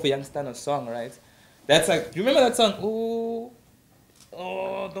blew up off a Young Stunner song, right? That's like, you remember that song?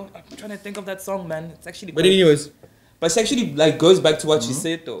 I'm trying to think of that song, man. It's actually. But anyways, But she actually like goes back to what she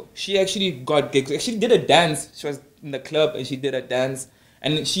said though. She actually got gigs. She did a dance. She was in the club and she did a dance,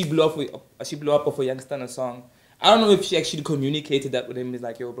 and she blew up off a Young Stunner song. I don't know if she actually communicated that with him. He's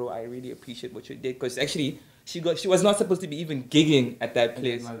like, yo, bro, I really appreciate what you did, because actually she was not supposed to be even gigging at that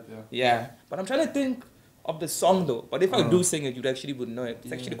place. Yeah, but I'm trying to think of the song though. But if I do sing it, you actually would know it.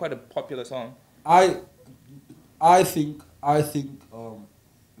 It's actually quite a popular song. I think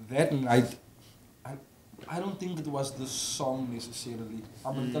that night, I don't think it was the song necessarily.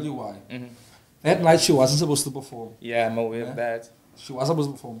 I'm gonna tell you why. That night she wasn't supposed to perform. Yeah, I'm aware of that. She was supposed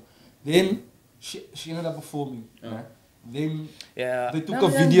to perform. Then she ended up performing. Right? Then they took a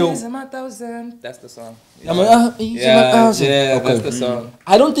video. That's the song. Yeah, That's the song.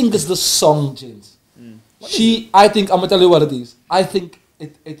 I don't think it's the song, James. I think I'm gonna tell you what it is. I think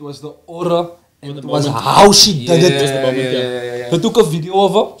it was the aura and it was how she did it. Yeah. They took a video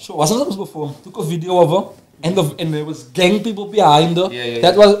of her. She wasn't supposed to perform. Took a video of her, and there was gang people behind her.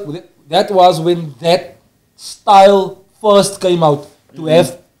 That was when that style first came out. To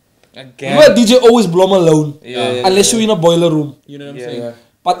have, you know, a DJ always blow 'em alone, unless you're in a boiler room. you know what I'm saying?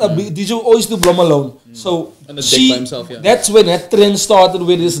 But a DJ always do blow 'em alone. So On the deck by himself, yeah. that's when that trend started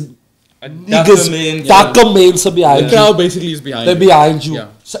with this Darker men are behind The you. crowd basically is behind They're you. behind you. Yeah.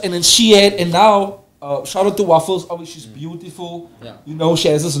 So, and then she had, and now, shout out to Waffles. Oh, she's beautiful. Yeah. You know, she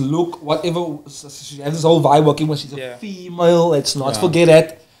has this look, whatever. She has this whole vibe working when she's a female. Let's not forget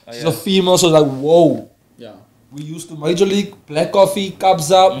that. She's a female, so it's like, whoa. Yeah. We used to Major League, Black Coffee,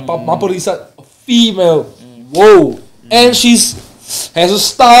 Kabza, Maporisa, a female. Whoa. And she's has a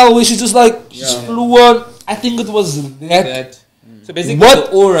style where she's just like, she's fluent. I think it was that. So basically,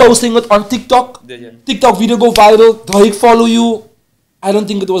 What? the aura. Posting it on TikTok. TikTok video go viral. Drake follow you. I don't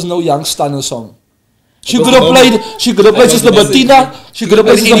think it was no Young Stunner song. She could have played Sister Bettina. She could have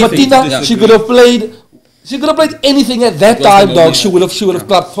played Sister Bettina. She could have played anything at that time, dog. She would have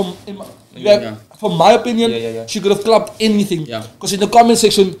clapped from my opinion. She could have clapped anything. Because in the comment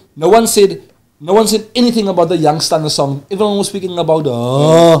section, no one said anything about the Young Stunner song. Everyone was speaking about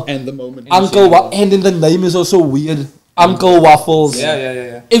And the moment. and then the name is also weird. Uncle Waffles.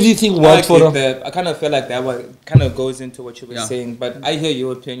 Yeah. Everything worked for her. I kind of feel like that kind of goes into what you were saying, but I hear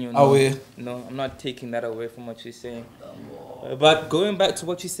your opinion. No, I'm not taking that away from what you're saying. But going back to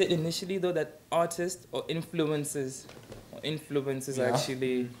what you said initially, though, that artists or influencers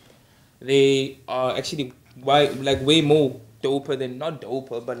actually, they are actually way more doper than not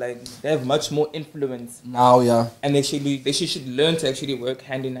doper, but like they have much more influence Now, yeah. and they should learn to actually work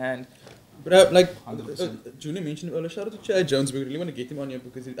hand in hand. But Julie mentioned earlier, shout out to Chad Jones. We really want to get him on here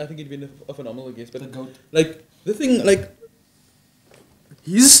because I think he'd been a phenomenal guest. But like the thing, like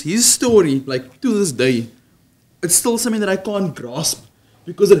his story, like to this day, it's still something that I can't grasp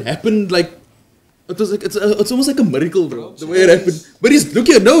because it happened like it was like it's almost like a miracle, bro. The way it happened. But he's look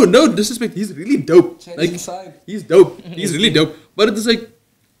here, no disrespect. He's really dope. Like he's dope. He's really dope. But it's like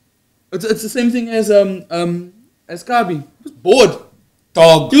it's the same thing as Kabi. He was bored.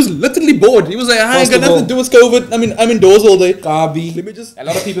 Dog. He was literally bored. He was like, I ain't got nothing to do with COVID. I mean, I'm indoors all day. Kabi. Let me just. A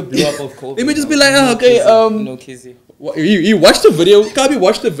lot of people blew up of COVID. Let me just be like, okay. No kizzy. He watched the video. Kabi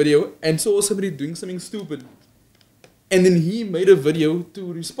watched the video and saw somebody doing something stupid, and then he made a video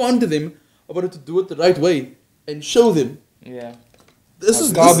to respond to them about it to do it the right way and show them. Yeah. This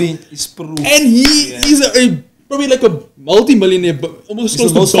is Kabi is proof. and he's a probably like a multi-millionaire, but almost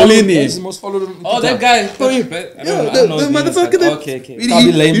close to billionaire. He's the most followed on Oh, that guy. The motherfucker that Okay.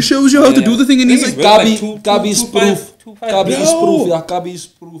 he shows you how to do the thing, and he's like, Kabi is proof. Kabi is proof. Yeah, Kabi is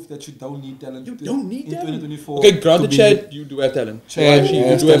proof that you don't need talent. You don't need in talent. 2024. Okay, granted, Chad, you do have talent. Chad, Actually,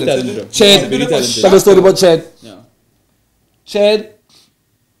 has you do have talent. talent, bro. Chad, Very talented. tell a story about Chad. Yeah. Chad.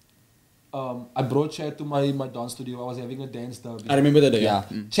 I brought Chad to my dance studio. I was having a dance derby. I remember that day. Yeah.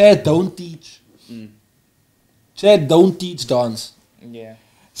 Chad don't teach. Chad don't teach dance. Yeah.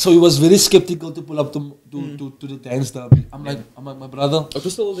 So he was very skeptical to pull up to the dance derby. I'm like my brother. Oh,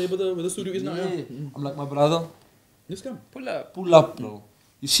 you're still there where the studio is now, yeah? I'm like my brother. Just come. Pull Pull up, bro.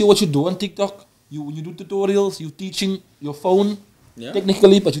 You see what you do on TikTok? When you do tutorials, you teaching your phone. Yeah.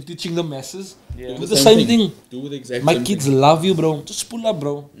 technically, but you're teaching the masses. Yeah. Do the same thing. Do the exact My same kids thing. love you, bro. Just pull up,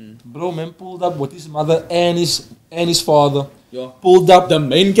 bro. Bro, man, pulled up with his mother and his father. Yeah. Pulled up The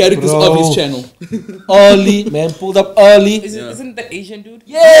main characters Bro. of his channel. early, man. Pulled up early. Isn't the Asian dude?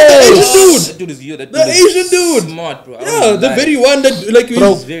 Yes! That dude is you. That The dude is Asian dude. Smart, bro. I Yeah, won't the lie. very one that like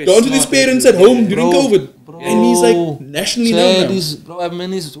Bro. he's Very gone to his smart, parents that at dude. home during Bro. COVID. And he's like nationally known Chad now. is, bro, I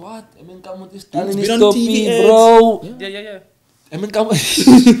mean, is what? I mean, come with this talent been is on toppy, TV ads. bro. Yeah. I mean, come I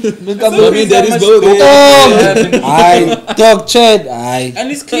mean, come I mean, that is both. Oh, I talk Chad. I. And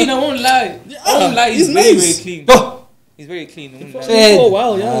he's clean. I won't lie. I won't lie. He's he's very, nice. very clean. Oh, He's very clean. I won't lie. Chad. Oh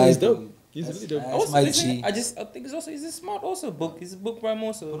wow, yeah, Nice, he's dope. dude. He's really dope. That's Also, my isn't G. it- I think he's smart. Also, book. He's a book prime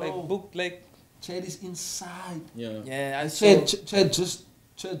also. Bro. Like book like. Chad is inside. Yeah. Yeah, I Chad, saw.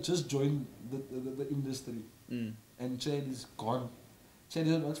 Chad just joined the industry, and Chad is gone. Chad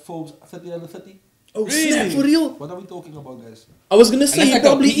is what, Forbes 30 under 30. Oh Really? snap, for real? What are we talking about, guys? I was gonna And say that's he like a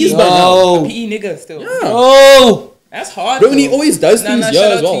probably PE is by now. No. A PE nigga still. Yeah. Oh, That's hard. Bro, and he though. always does things shout here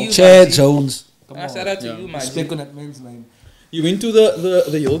out as to well. you, Chad my G. Jones. Come Nah, on. shout out to Yeah. you, man. Respect on that man's name. He went to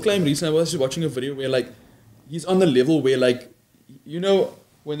the hill climb recently. I was just watching a video where like he's on the level where like you know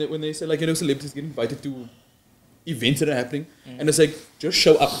when they say like celebrities get invited to events that are happening and it's like just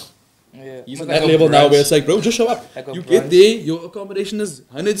show up. Yeah. He's Almost on like that a level now brunch. where it's like bro just show up. Like a You get brunch. there, your accommodation is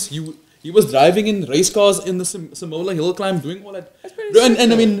hundreds. He was driving in race cars in the Samola hill climb doing all that. That's pretty Bro, sick,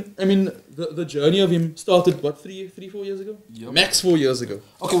 and I though. mean the journey of him started what 4 years ago? Yep. Max 4 years ago.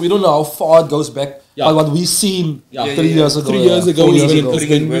 Okay, we don't know how far it goes back, Yeah. but what we seen Yeah. Yeah, 3 yeah. years ago. 3 years ago 4 is years when, ago. is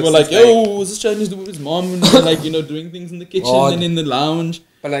when we Works were like, is yo, what's this Chinese do with his mom? And like, doing things in the kitchen Odd. and in the lounge.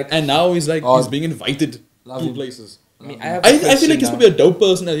 But like, And now he's like, Odd. he's being invited Love to him. places. I mean, I have. I feel like he's probably a dope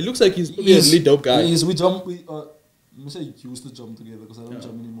person. He looks like he's probably a really dope guy. We jump, let me say used to jump together because I don't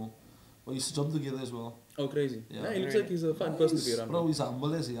jump anymore. But we used to jump together as well. Oh, crazy. Yeah. Yeah, he looks like he's a fun person to be around. Bro, he's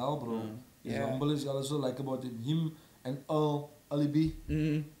humble as hell, bro. He's Yeah. humble as hell. That's what I like about him and Ali B.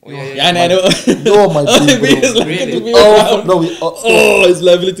 Mm. Oh, yeah, Yeah, and I know. You're my dude, He is bro. lovely to be Oh, around. bro, we Oh, it's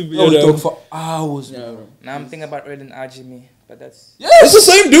lovely to be bro, we talk around. for hours. Yeah, bro. bro. Now I'm thinking about Red and Ajimi, but that's. It's the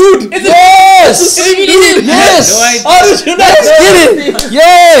same dude. Yes! Same dude. Yes! No idea. How did you not Let's know? get it!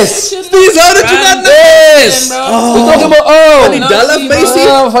 Yes! Please, how did you not know? Yes! We're talking about, Funny oh! dollar, Macy.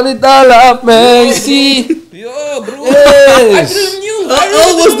 Funny dollar, Macy! Yo, bro. Yes. I didn't knew.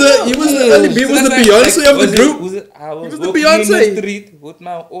 Earl was the Ali B was the Beyonce of the group. I was was the walking Beyonce. in the street with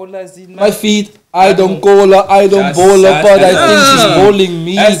my olas in My feet, I don't call her, I don't Just bowl her, sad. but I think she's Yeah. bowling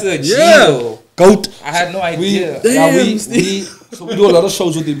me. That's a G, Yeah. though. Goat. I had no We, idea. so we do a lot of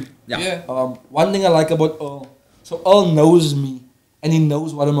shows with him. Yeah. One thing I like about Earl, so Earl knows me and he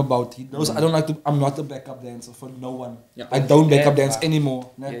knows what I'm about. He knows I'm not a backup dancer for no one. Yeah. I don't backup Yeah. dance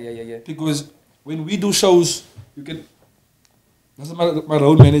anymore. Nah. Yeah. Because when we do shows, you can. That's my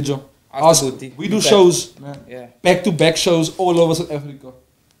road manager. Ask Ask, Guti. we do Back. shows, Yeah. back to back shows all over South Africa.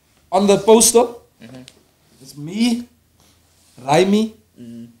 On the poster, it's me, Raimi,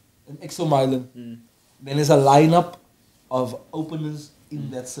 and Exo Mylan. Then there's a lineup of openers in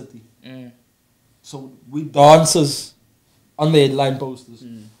that city. Mm. So we dancers on the headline posters.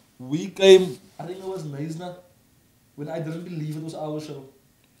 We came, I think it was Meisner, when I didn't believe it was our show.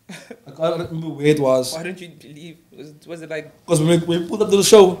 I can't remember where it was. Why don't you believe? Was it like? Because when we pulled up to the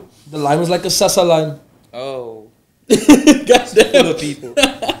show, the line was like a Sasa line. Oh, God full damn. of people.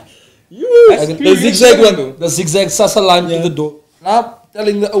 You. That's And pretty the zigzag good, one, though. the zigzag Sasa line Yeah. to the door. Now I'm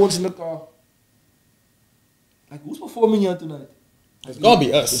telling the Owens in the car, like, who's performing here tonight? It's gotta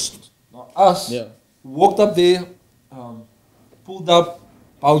be us. Not us. Yeah. Walked up there, pulled up,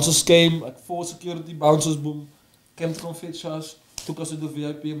 bouncers came, like 4 security bouncers, boom, came to Confrontations, took us to the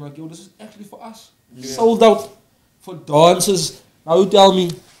VIP. I'm like, yo, this is actually for us. Sold out for dancers. Now you tell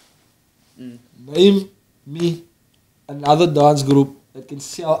me, name me another dance group that can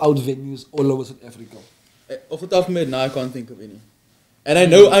sell out venues all over South Africa. Off the top of my head, now I can't think of any. And I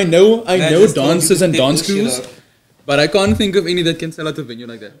know Man, just told you dancers to and pick dance this shit crews, up. but I can't think of any that can sell out a venue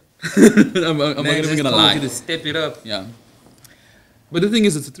like that. I'm not Man, even just gonna told lie. you to step it up. Yeah. But the thing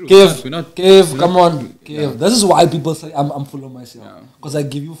is, it's the truth. Kev, We're not. Kev, come on, Kev. Yeah. This is why people say I'm full of myself. Yeah. Because I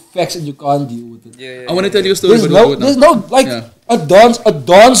give you facts and you can't deal with it. Yeah. I want to tell you a story. There's but we'll no, do it there's now. no like Yeah. a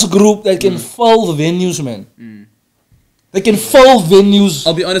dance group that can fill venues, man. They can fill venues.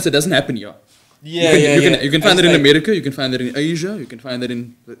 I'll be honest, it doesn't happen here. Yeah, You can find it in America. You can find it in Asia. You can find it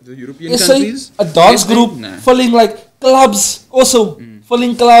in the European It's countries. a dance Anything? group Nah. filling like clubs also.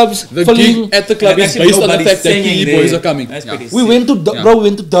 Filling clubs. The filling. gig at the club is Actually, based on the nobody's fact that singing PE there. boys are coming. That's Yeah. pretty We went to Yeah. bro. We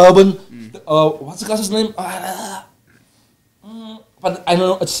went to Durban. What's the guy's name? But I don't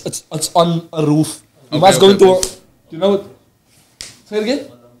know. It's on a roof. You Okay, must go okay, into okay. a. You know what? Say it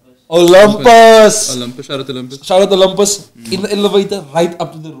again? Olympus! Olympus, shout out to Olympus. Shout out to Olympus. In the elevator, right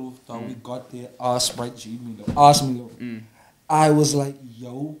up to the roof. So we got there, asked my G Milo. Asked Milo. I was like,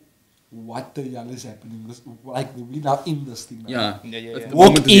 yo, what the hell is happening? Like, we now in this thing now. Yeah. Yeah.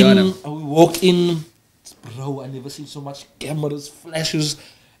 We walk in. Bro, I never seen so much cameras, flashes.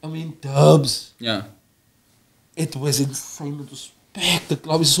 I mean, dubs. Yeah. It was insane. It was packed. The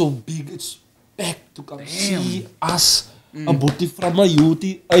club is so big. It's packed to come see us. A booty from a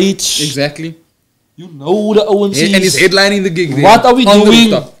UTH. Exactly. You know the ONCs. And he's headlining the gig there. What are we On the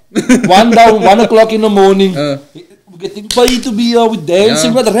doing? rooftop. 1 o'clock in the morning. Uh. We're getting paid to be here. We're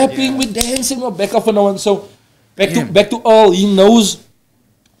dancing, Yeah. we're rapping, we're dancing, we're back off and on. So back to all. He knows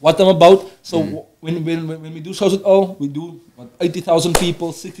what I'm about. So when we do shows with all, we do 80,000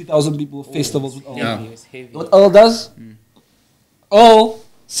 people, 60,000 people, festivals with all. Yeah. It's heavy. What all does? All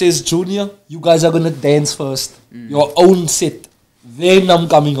says, Junior, you guys are gonna dance first. Your own set. Then I'm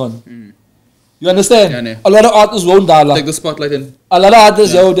coming on. You understand? Yeah, nee. A lot of artists won't dial Take the spotlight and A lot of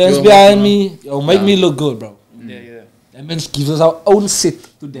artists, Yeah. yo, dance Yo, behind make me. Yo, make me look good, bro. Yeah. That means gives us our own set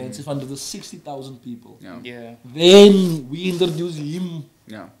to dance in front of the 60,000 people. Yeah. Then we introduce him.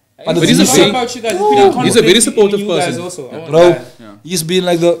 yeah. But But he's it's a all very- about you guys. He's a very supportive You guys person. also. Oh, Bro, yeah. he's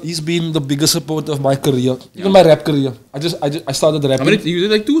been the biggest supporter of my career. Even my rap career. I started How rapping. many? You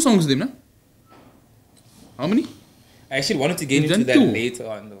did like 2 songs with him, no? How many? I actually wanted to get You've into done that 2. later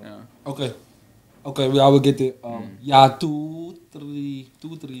on though. Yeah. Okay, I will get it. Yeah, 2, 3.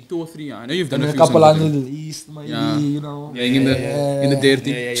 2 or 3, yeah. I know you've done And a a few couple songs with under him. the east, maybe, Yeah. you know. Yeah, in the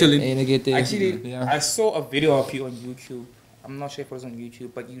dirty, Yeah. chilling. And I get it. Actually, yeah. I saw a video of you on YouTube. I'm not sure if it was on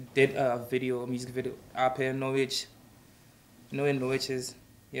YouTube, but you did a music video up here in Norwich. You know where Norwich is?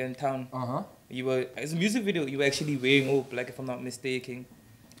 Here in town. Uh-huh. It's a music video. You were actually wearing all black, if I'm not mistaken.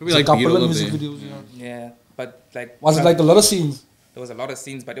 Probably There's like a couple B-roll of up music there. videos, yeah. Yeah, but like. Was it like a lot of scenes? There was a lot of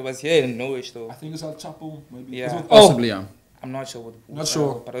scenes, but it was here in Norwich though. I think it's El Chapo, maybe. Yeah. Is it- Possibly, yeah. I'm not sure what. Not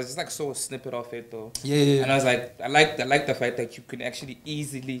sure. But it was just like so a snippet of it though. Yeah. And I was like, I like the fact that you can actually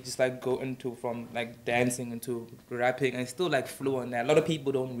easily just like go into from like dancing into rapping and still like flow on that. A lot of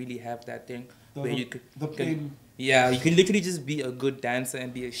people don't really have that thing where you could. The pain. Yeah, you can literally just be a good dancer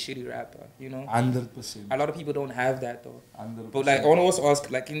and be a shitty rapper. You know, 100%. a lot of people don't have that though. 100%. But like, I want to also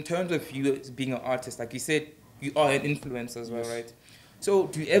ask, like, in terms of you as being an artist, like you said, you are an influencer as well, right? So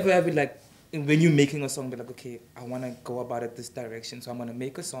do you ever have it like when you're making a song, be like, okay, I want to go about it this direction, so I'm gonna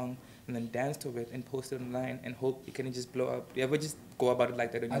make a song and then dance to it and post it online and hope it can just blow up. Do you ever just go about it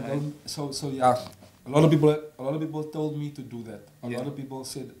like that in your I mind? don't. So yeah, a lot of people told me to do that. A lot of people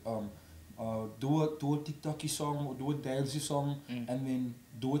said, do a TikToky song or do a dancey song, and then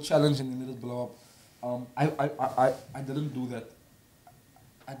do a challenge and then let it blow up. I didn't do that.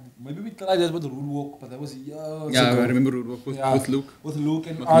 Maybe we tried that with Rude Walk, but that was years Yeah, ago. I remember Rude Walk with Luke. With Luke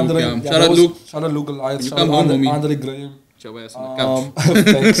and With Andre. Luke, yeah. Yeah, Shout that out was- Luke. Shout out Luke Alliance. You Shout come out home, homie. Andre Graham. Show ass on the couch.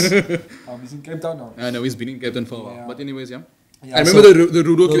 Thanks. He's in Cape Town now. I know he's been in Cape Town for a while. Yeah. But anyways, yeah. Yeah, I remember the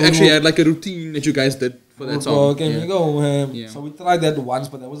Rude Walk, the you Rude actually Walk- had like a routine that you guys did for that song. Okay, Yeah. we go. Yeah. So we tried that once,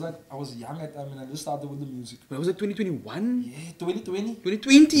 but I was young at the time and I just started with the music. But was it 2021? Yeah, 2020.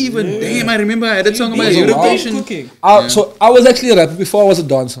 2020 even. Damn, I remember I had that song on my It was a while. rotation. Cooking. Yeah. So I was actually a rapper before I was a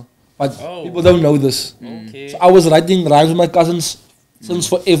dancer, but Oh. people don't know this. Okay. So I was writing rhymes with my cousins since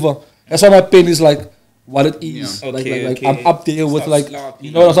forever. That's why my pen is like what it is. Yeah. Like, Okay, like okay. I'm up there with It's like, not sloppy.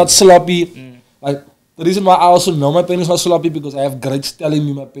 you know, it's not sloppy. Like the reason why I also know my pen is not sloppy because I have grades telling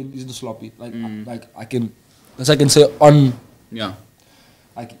me my pen isn't sloppy. Like, like I can, as I can say on Yeah.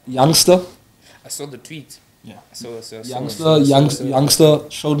 like youngster. I saw the tweet. Yeah. I saw Youngster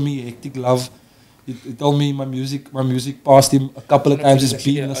showed me hectic love. He told me my music passed him a couple of times. He's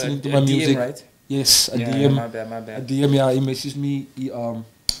been listening to my music. Right? Yes, a Yeah, DM. my bad. A DM, yeah. He messaged me.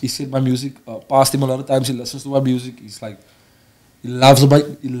 He said my music passed him a lot of times. He listens to my music. He's like, he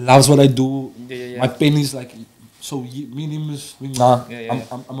loves what I do. Yeah. My pen is like, so me and him is. Nah, Yeah.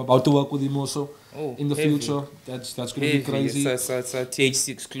 I'm about to work with him also Oh, in the heavy. future. That's gonna be crazy. It's a THC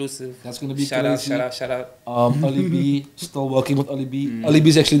exclusive. That's gonna be Shout crazy. out, shout out. Ali B, still working with Ali B. Ali B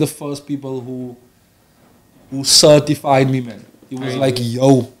is actually the first people who certified me, man. He was like,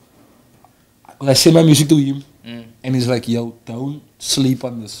 yo, I sent my music to him, and he's like, yo, don't sleep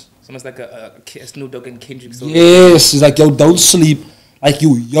on this. It's almost like a Snoop Dogg and Kendrick song. Yes, he's like, yo, don't sleep. Like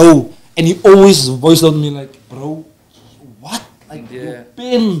you, yo. And he always voiced out to me like, bro, what? Like, your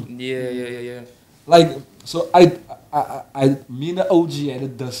pen. Yeah. Like, so me and the OG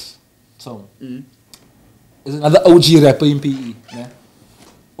had this song. There's another OG rapper in PE. Yeah?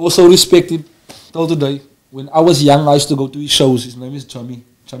 Also respect him till today. When I was young, I used to go to his shows. His name is Chummy.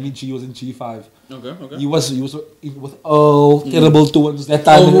 Chummy G was in G5. Okay. He was in with all terrible tunes that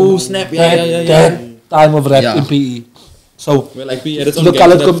time. Oh, snap. Yeah. That time of rap Yeah. in PE. So Well, like we had its own the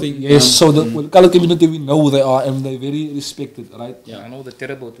gangster colored rap thing. yes, so the colored community, we know they are and they're very respected, right? I know the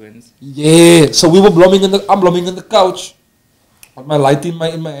terrible twins. Yeah. So we were I'm blomming in the couch. With my light in my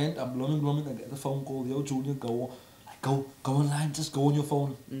hand, I'm blomming. I get the phone call, yo Junior, go online, just go on your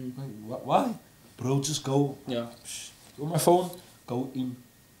phone. Like, why? Bro, just go. Yeah. On my phone, go in.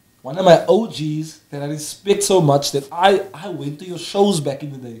 One of my OGs that I respect so much that I went to your shows back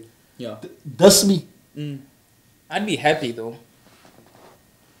in the day. Yeah. That's me. I'd be happy though.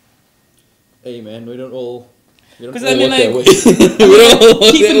 Hey man, we don't all. Because I mean, like,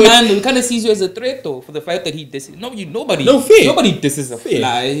 keep in mind, we kind of sees you as a threat though for the fact that he disses. Nobody. No, fair. Nobody disses a Fair.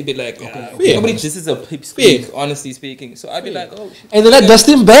 fly. He'd be like, Fair. nobody disses a pipsqueak, honestly speaking. So I'd be like, oh shit. And then I dust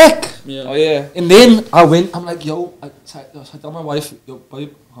him back. Yeah. Oh yeah. And then I'm like, yo, I tell my wife, yo,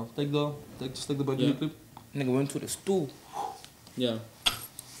 babe, just take the baby Yeah. clip. Nigga went to the stool. Yeah.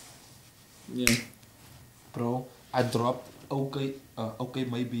 Bro, I dropped okay,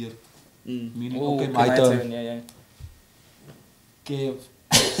 my beer. Meaning Oh, okay, my turn. Yeah. Kev.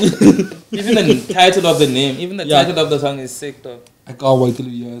 Even the title of the name, even the Yeah. title of the song is sick though. I can't wait till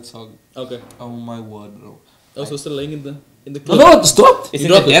you hear that song. Okay. Oh my word, bro. Also still laying in the No, clip. no, it stopped. It's It,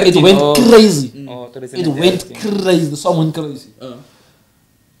 in the it 13, went oh. crazy. Oh, that is It went crazy. The song went crazy.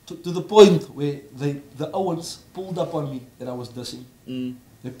 To the point where the Owens pulled up on me that I was dissing.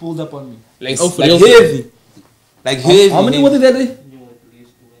 They pulled up on me. Like, Oh, for like real? heavy. Like heavy. How many were there? Day?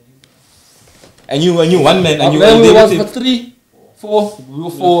 And you one man and you Then we were was for 3, 4. We were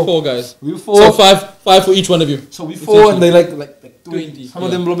 4. Four guys. We were 4. So five for each one of you. So we 4 and they like 20. 20, Some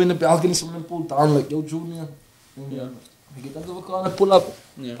of them blow in the balcony, some of them pull down like, yo, Junior. And Yeah. we get out of the car and pull up.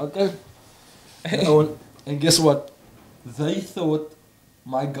 Yeah. Okay. And guess what? They thought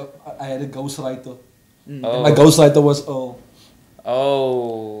I had a ghostwriter. And my ghostwriter was Earl.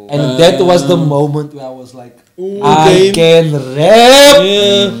 Oh. And that was the moment where I was like, Ooh, I game. can rap.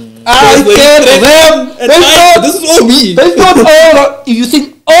 Yeah. I can rap. This is all me. They thought Earl. If you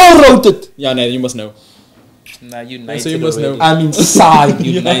think Earl wrote it, Yeah, no, you must know. Nah, united So you must already. know. I'm inside.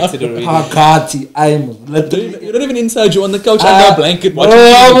 United already. Hakati. I'm literally. You're not even inside. You're on the couch Ah, under a blanket watching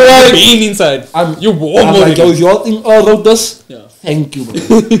bro, I'm TV, like- being inside. You're warm I'm like, yo, already. y'all think Earl wrote this? Yeah. Thank you, bro.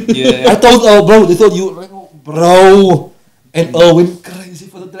 Yeah. I told Earl, bro. They thought you, bro. And Earl went crazy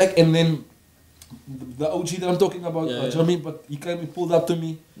for the track. And then the OG that I'm talking about, Yeah, yeah. Jeremy, but he came, he pulled up to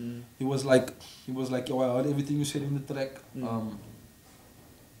me. He was like, yo, I heard everything you said in the track.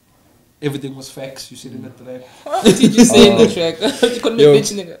 Everything was facts you said in the track. What did you say in the track? You couldn't be Yo. bitch,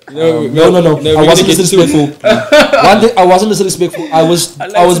 nigga. No. I wasn't disrespectful. One day I wasn't disrespectful. I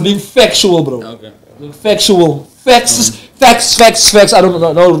was being factual, bro. Okay. Factual. Facts. I don't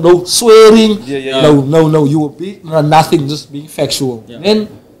know. No swearing. Yeah. No. You were being nothing. Just being factual. Yeah. Then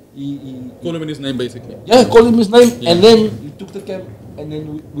he Call him in his name, basically. called him his name, Yeah. and then he took the cam, and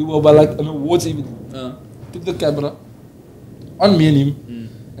then we were by like an awards even. Took the camera on me and him,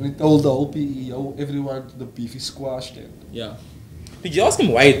 and he told the whole PE, yo, everyone, the beef is squashed. And Yeah. Did you ask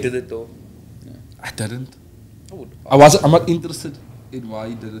him why he did it though? I didn't. Oh, I'm not interested in why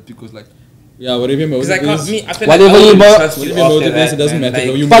he did it because like. Yeah, whatever your because motive I is. feel Whatever like I you wouldn't mo- trust you Whatever your after motive is, that, it doesn't man. matter, Like,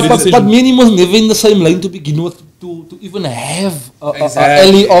 bro. You But made a decision. but me and him was never in the same lane to begin with to even have a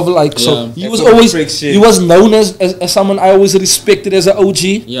Exactly. alley of like so Yeah. he That's was some always freak shit. he was known as someone I always respected as an OG.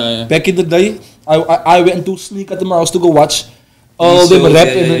 Yeah. Back in the day, I went to sneak at the house to go watch all These them shows, rap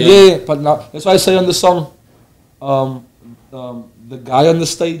yeah, and yeah. but now that's why I say on the song, the guy on the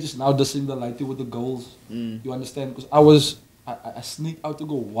stage is now dissing the lighty with the goals. You understand? Because I sneaked out to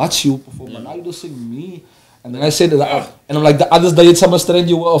go watch you perform, and now you dissing me. And then I said, and I'm like, the others day at Summer Strand,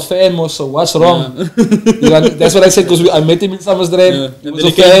 you were a fan, more, so what's wrong? That's what I said, because I met him in Summer Strand. Yeah. He And was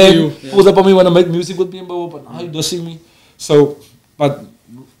then a he came to fan, you. Yeah. pulled up on me when I make music with me, and blah, blah, but now you dissing me. So, but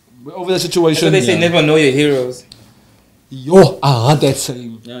we're over the So situation. they say never know your heroes. Yo, I heard that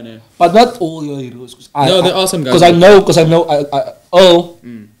saying. Yeah, no. But not all your heroes. No, there are some guys. Because I know Earl,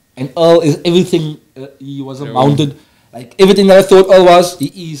 and Earl is everything he was Yeah, mounted. Like everything that I thought Earl was,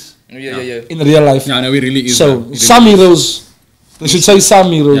 he is Yeah. in real life. Yeah, no, we really is. So man. We some really is. heroes, they should say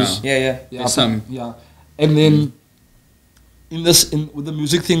some heroes. Yeah. There's some. Yeah, and then with the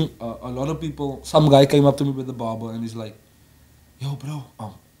music thing, a lot of people. Some guy came up to me with the barber and he's like, "Yo, bro,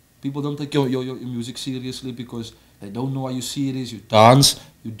 people don't take your music seriously because they don't know why you serious. You dance,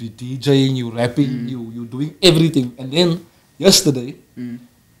 you do DJing, you rapping, you doing everything." And then yesterday,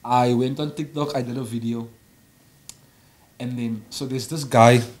 I went on TikTok. I did a video, and then so there's this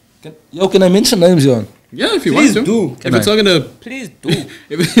guy. Can I mention names, John? Yeah, if you Please want to. do. If it's not gonna, Please do.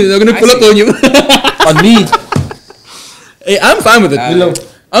 if it's not gonna pull up on you. On me. Hey, I'm fine with it.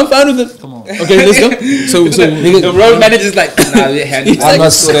 I'm fine with it. Come on. Okay, let's go. So, The road manager's like, nah, we handle I'm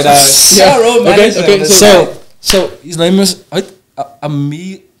not sort it out. Yeah, road okay, manager. okay, So his name is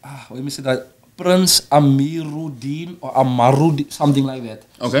Amir. Let me say that Prince Amiruddin or Amaruddin, something like that.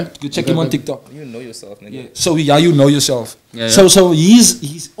 okay. You check him on TikTok. You know yourself, nigga. Yeah. So you know yourself. Yeah, yeah. So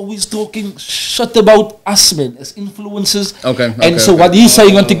he's always talking shit about us, man, as influencers. Okay, And so what he's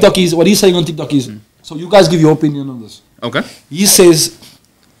saying on TikTok is, so you guys give your opinion on this. Okay. He says,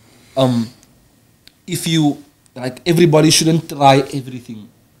 if you like, everybody shouldn't try everything.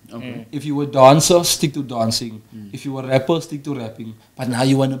 Okay. If you were a dancer, stick to dancing. If you were a rapper, stick to rapping. But now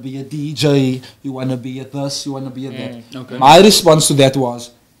you want to be a DJ, you want to be a this, you want to be a that. Okay. My response to that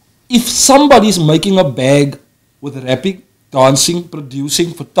was, if somebody's making a bag with rapping, dancing,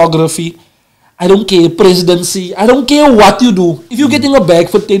 producing, photography, I don't care, presidency, I don't care what you do. If you're getting a bag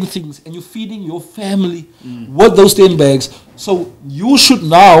for 10 things and you're feeding your family with those 10 bags, so you should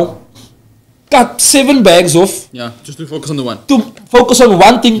now cut 7 bags off Yeah, just to focus on the one. to focus on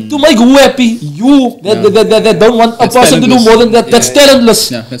one thing to make who happy. You that don't want That's a person to do talentless. more than that. That's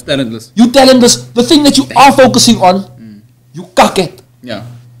talentless. Yeah, that's talentless. You talentless. The thing that you are focusing on, you cuck it. Yeah.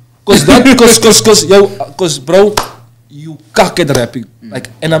 Cause bro, you cuck at rapping. Like,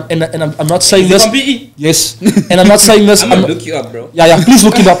 and I'm not saying this. Yes, and I'm not saying this. I'm gonna look you up, bro. Yeah. Please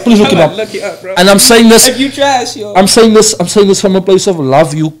look it up. Please look I'm it gonna up. look you up, bro. And I'm saying this. If you trash, yo. I'm saying this from a place of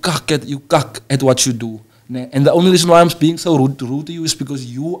love. You cuck at what you do. And the only reason why I'm being so rude to you is because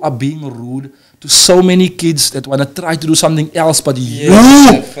you are being rude to so many kids that want to try to do something else, but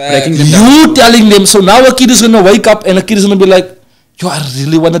breaking you telling them. So now a kid is gonna wake up and a kid is gonna be like, yo, I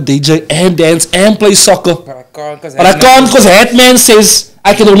really want to DJ and dance and play soccer, But I can't because Hatman says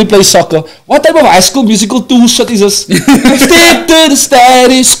I can only play soccer. What type of High School Musical 2 shit is this? Stick to the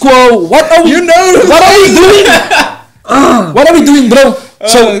status quo. What are we? What are we doing? What are we doing, bro?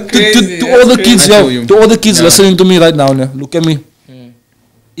 So to all the kids, to all the kids listening to me right now, look at me.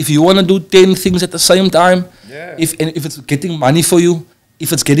 If you want to do 10 things at the same time, if it's getting money for you,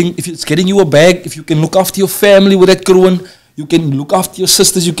 if it's getting you a bag, if you can look after your family with that crew, you can look after your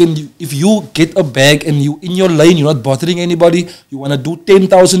sisters, if you get a bag and you in your lane, you're not bothering anybody, you want to do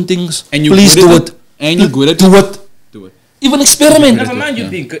 10,000 things, And please do it. And you're good at Do it. Do it. Even experiment. Never mind you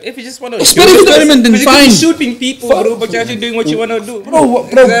being good. If you just want to Experiment then fine. shooting people, bro, but you're actually doing what you want to do. Bro,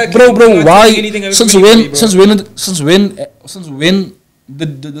 Exactly. bro, Not why? taking anything away Since from when? anybody, bro. Since when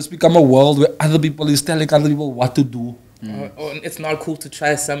did this become a world where other people is telling other people what to do? Or it's not cool to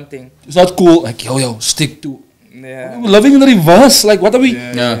try something. It's not cool. Like yo, stick to. Yeah. We're living in the reverse. Like what are we?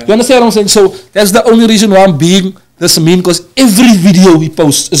 Yeah. You understand what I'm saying? So that's the only reason why I'm being this mean, because every video we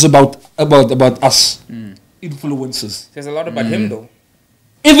post is about us, influencers. There's a lot about him though.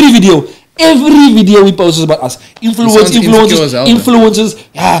 Every video we post is about us. sounds insecure as hell, man. Influencers.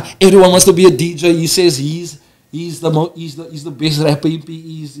 Yeah, everyone wants to be a DJ. He says he's the best rapper in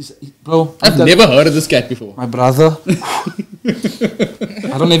PE. Bro, I've never heard of this cat before. my brother.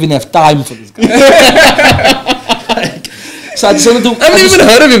 I don't even have time for this guy. So I just wanted to. I've never even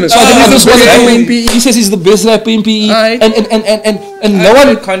heard of him. So I just wanted rapper to. in PE. He says he's the best rapper in PE, Alright. and no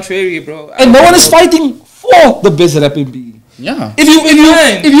one contrary, bro. and no one is fighting for the best rapper in PE. Yeah. If you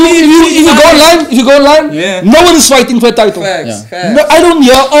go online, Yeah. no one is fighting for a title. Facts, facts. No, I don't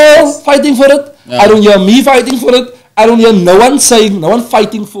hear all fighting for it. Yeah. I don't hear me fighting for it. I don't hear no one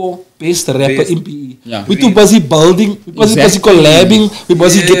fighting for best rapper Best. in PE. Yeah. We're too busy building, we're busy Exactly. collabing, we're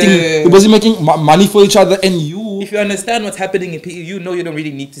busy Yeah. we're busy making money for each other, and you. If you understand what's happening in PE, you know you don't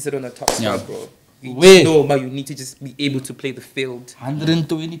really need to sit on the top spot, Yeah. bro. You Where? just know, but you need to just be able to play the field.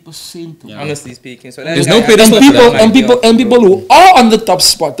 120%. Yeah. Honestly speaking, so There's that- no I- pedestal I- for that, And people who are on the top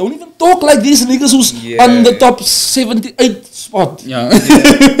spot don't even talk like these niggas who's Yeah. on the top 78 spot. Yeah.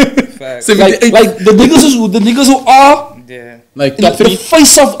 Facts. Like the niggas who are Yeah. Like in top the 3.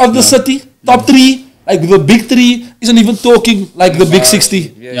 face of the city, top 3, like the big 3 isn't even talking like the big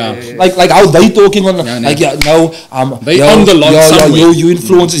 60. Yeah. Like how they talking on Yeah, like They yo, on the lot somewhere. you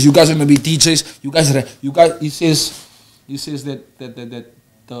influencers, you guys are gonna be DJs, you guys he says that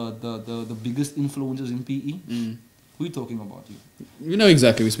the biggest influencers in PE. Who are you talking about? You know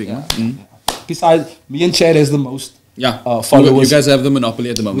exactly we're speaking. Yeah. Besides me and Chad has the most Yeah. followers. You guys have the monopoly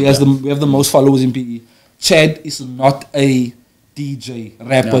at the moment. we have the most followers in PE. Chad is not a DJ,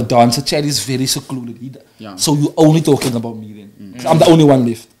 rapper, Yeah. dancer. Chad is very secluded. Yeah. So you're only talking about me then. So I'm the only one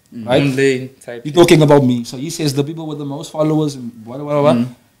left, right? One lane type. You're talking about me. So he says the people with the most followers and whatever,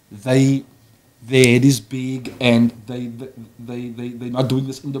 they head is big and they're not doing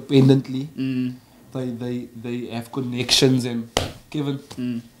this independently. they have connections and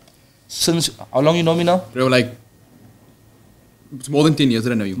Kevin. Since how long you know me now? Bro, like, it's more than 10 years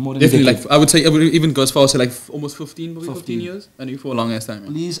that I know you. More than Definitely, decade. like, I would say, I would even go as far as say, like, almost 15, probably 15 years. I knew you for a long ass time.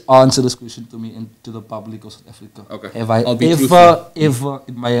 Man. Please answer this question to me and to the public of South Africa. Okay. Have I I'll be ever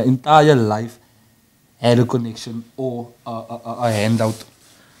in my entire life had a connection or a handout?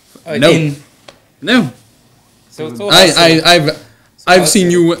 No. No. So I've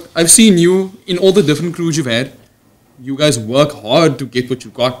seen you in all the different crews you've had. You guys work hard to get what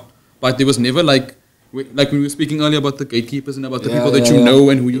you got, but there was never like when we were speaking earlier about the gatekeepers and about the people that you know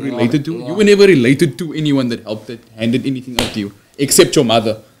and who you related to. You were never related to anyone that helped, that handed anything out to you, except your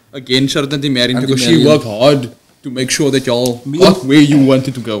mother. Again, shout out to Marion because she worked hard to make sure that y'all got where you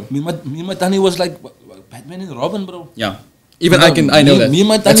wanted to go. Me and my Tani was like Batman and Robin, bro. Yeah. Even I know that. Me and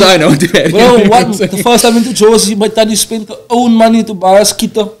my That's Tani, how I know it. bro, what? The first time I went to Josie, my Tani spent her own money to buy a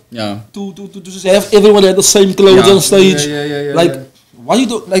skitter. Yeah. To just have everyone had the same clothes on stage. Yeah. Like, why you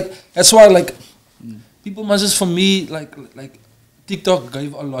do like? That's why like people must just for me like TikTok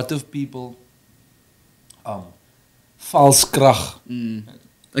gave a lot of people false krag.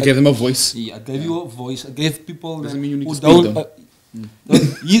 I gave them a voice. Yeah, I gave you a voice. I gave people Doesn't mean you need who to speak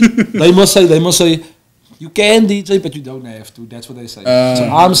don't. They must say, you can DJ, but you don't have to. That's what they say. So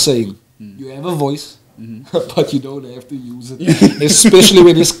I'm saying, you have a voice, but you don't have to use it, especially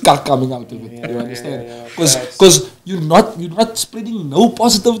when there's cock coming out of it. You understand? Because you're not spreading no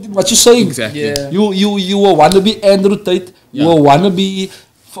positivity in what you're saying. Exactly. Yeah. You want to be Andrew Tate. You want to be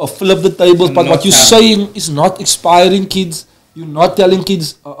flip the tables, but what you're saying is not inspiring kids. You're not telling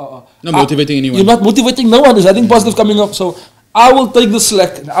kids. Not motivating anyone. You're not motivating no one. There's nothing positive coming up. So I will take the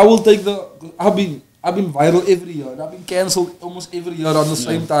slack. And I will take the. I've been viral every year. And I've been cancelled almost every year on the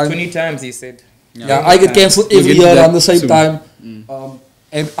same time. 20 times he said. Yeah, I get cancelled every year on the same time.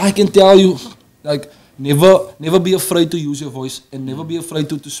 And I can tell you, like, never be afraid to use your voice and never be afraid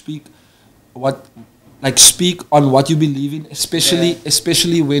to speak speak on what you believe in,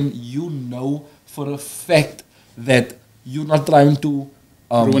 especially when you know for a fact that you're not trying to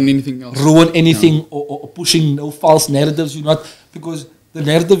ruin anything else. Or pushing no false narratives. You're not, because the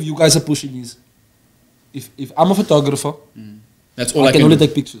narrative you guys are pushing is, if I'm a photographer, that's all I can only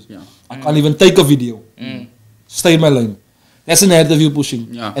take pictures. Yeah. I can't even take a video. Stay in my lane. That's the narrative you're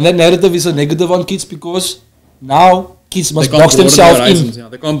pushing. Yeah. And that narrative is a negative on kids because now kids must They can't box broaden themselves their in. horizons, yeah.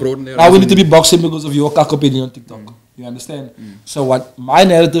 They can't broaden their Now we horizons. need to be boxing because of your cock opinion on TikTok. You understand? So what my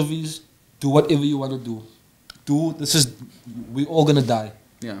narrative is, do whatever you want to do. We're all gonna die.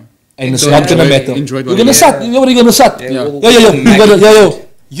 Yeah. And it's not gonna matter. Enjoy You're gonna sat. You're gonna sat. Yeah.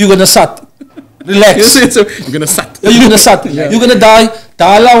 You're gonna sat. Relax. You're gonna sat. You're gonna sat. You're gonna die.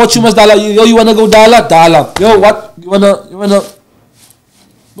 Dala, what you must dala. You wanna go dala? Dala. Yo, what? You wanna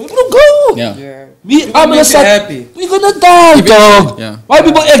Bro, go. Yeah. Me, I'm gonna sat. happy. We're gonna die, dog. Yeah. Why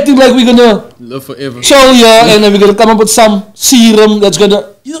people acting like we're gonna Live forever. show and then we're gonna come up with some serum that's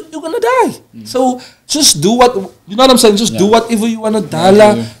gonna you're gonna die. So just do what you know what I'm saying. Just do whatever you wanna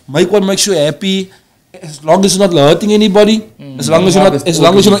dala. Make what makes you happy. As long as you're not hurting anybody. As long as you're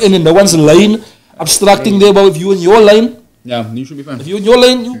not in no one's lane, obstructing there. But if you're in your lane, Yeah, you should be fine. if you're in your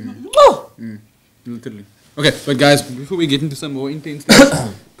lane, you go. Literally. Okay, but guys, before we get into some more intense things,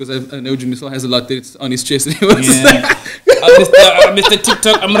 because I know Junisal has a lot that's on his chest. Mr.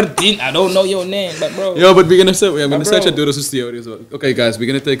 TikTok Amardin. I don't know your name, but bro. Yeah, but we're gonna search Adoros' theory as well. Okay, guys, we're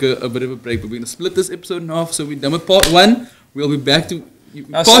gonna take a bit of a break, but we're gonna split this episode in half. So we're done with part 1. We'll be back to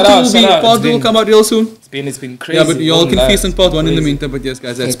part 2 will come out real soon. It's been crazy. Yeah, but y'all can feast on part 1 in the meantime. But yes,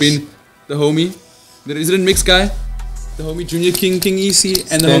 guys, that's been the homie, the resident mix guy, the homie Junior King EC,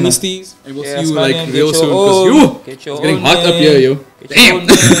 and the homie Steez. And we'll see you like real soon because it's getting hot up here, yo. Damn.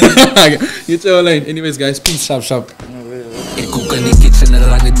 Get your line. Anyways, guys, peace. Sharp. Ik kook in die kitchen en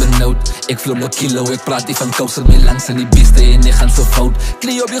raak niet benauwd. Ik vloep mijn kilo, ik praat die van kousen mee langs en die beesten en die gaan zo fout.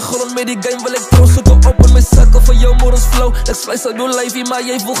 Knie op je grond met die game wil ik trouw zoeken op in mijn zakken voor jouw morgens flow. Ik slice uit your life, maar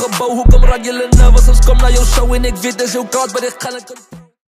jij voel gebouw. Hoe kom raak jullie nervous, soms kom naar jouw show en ik weet dat is jouw koud, maar ik ga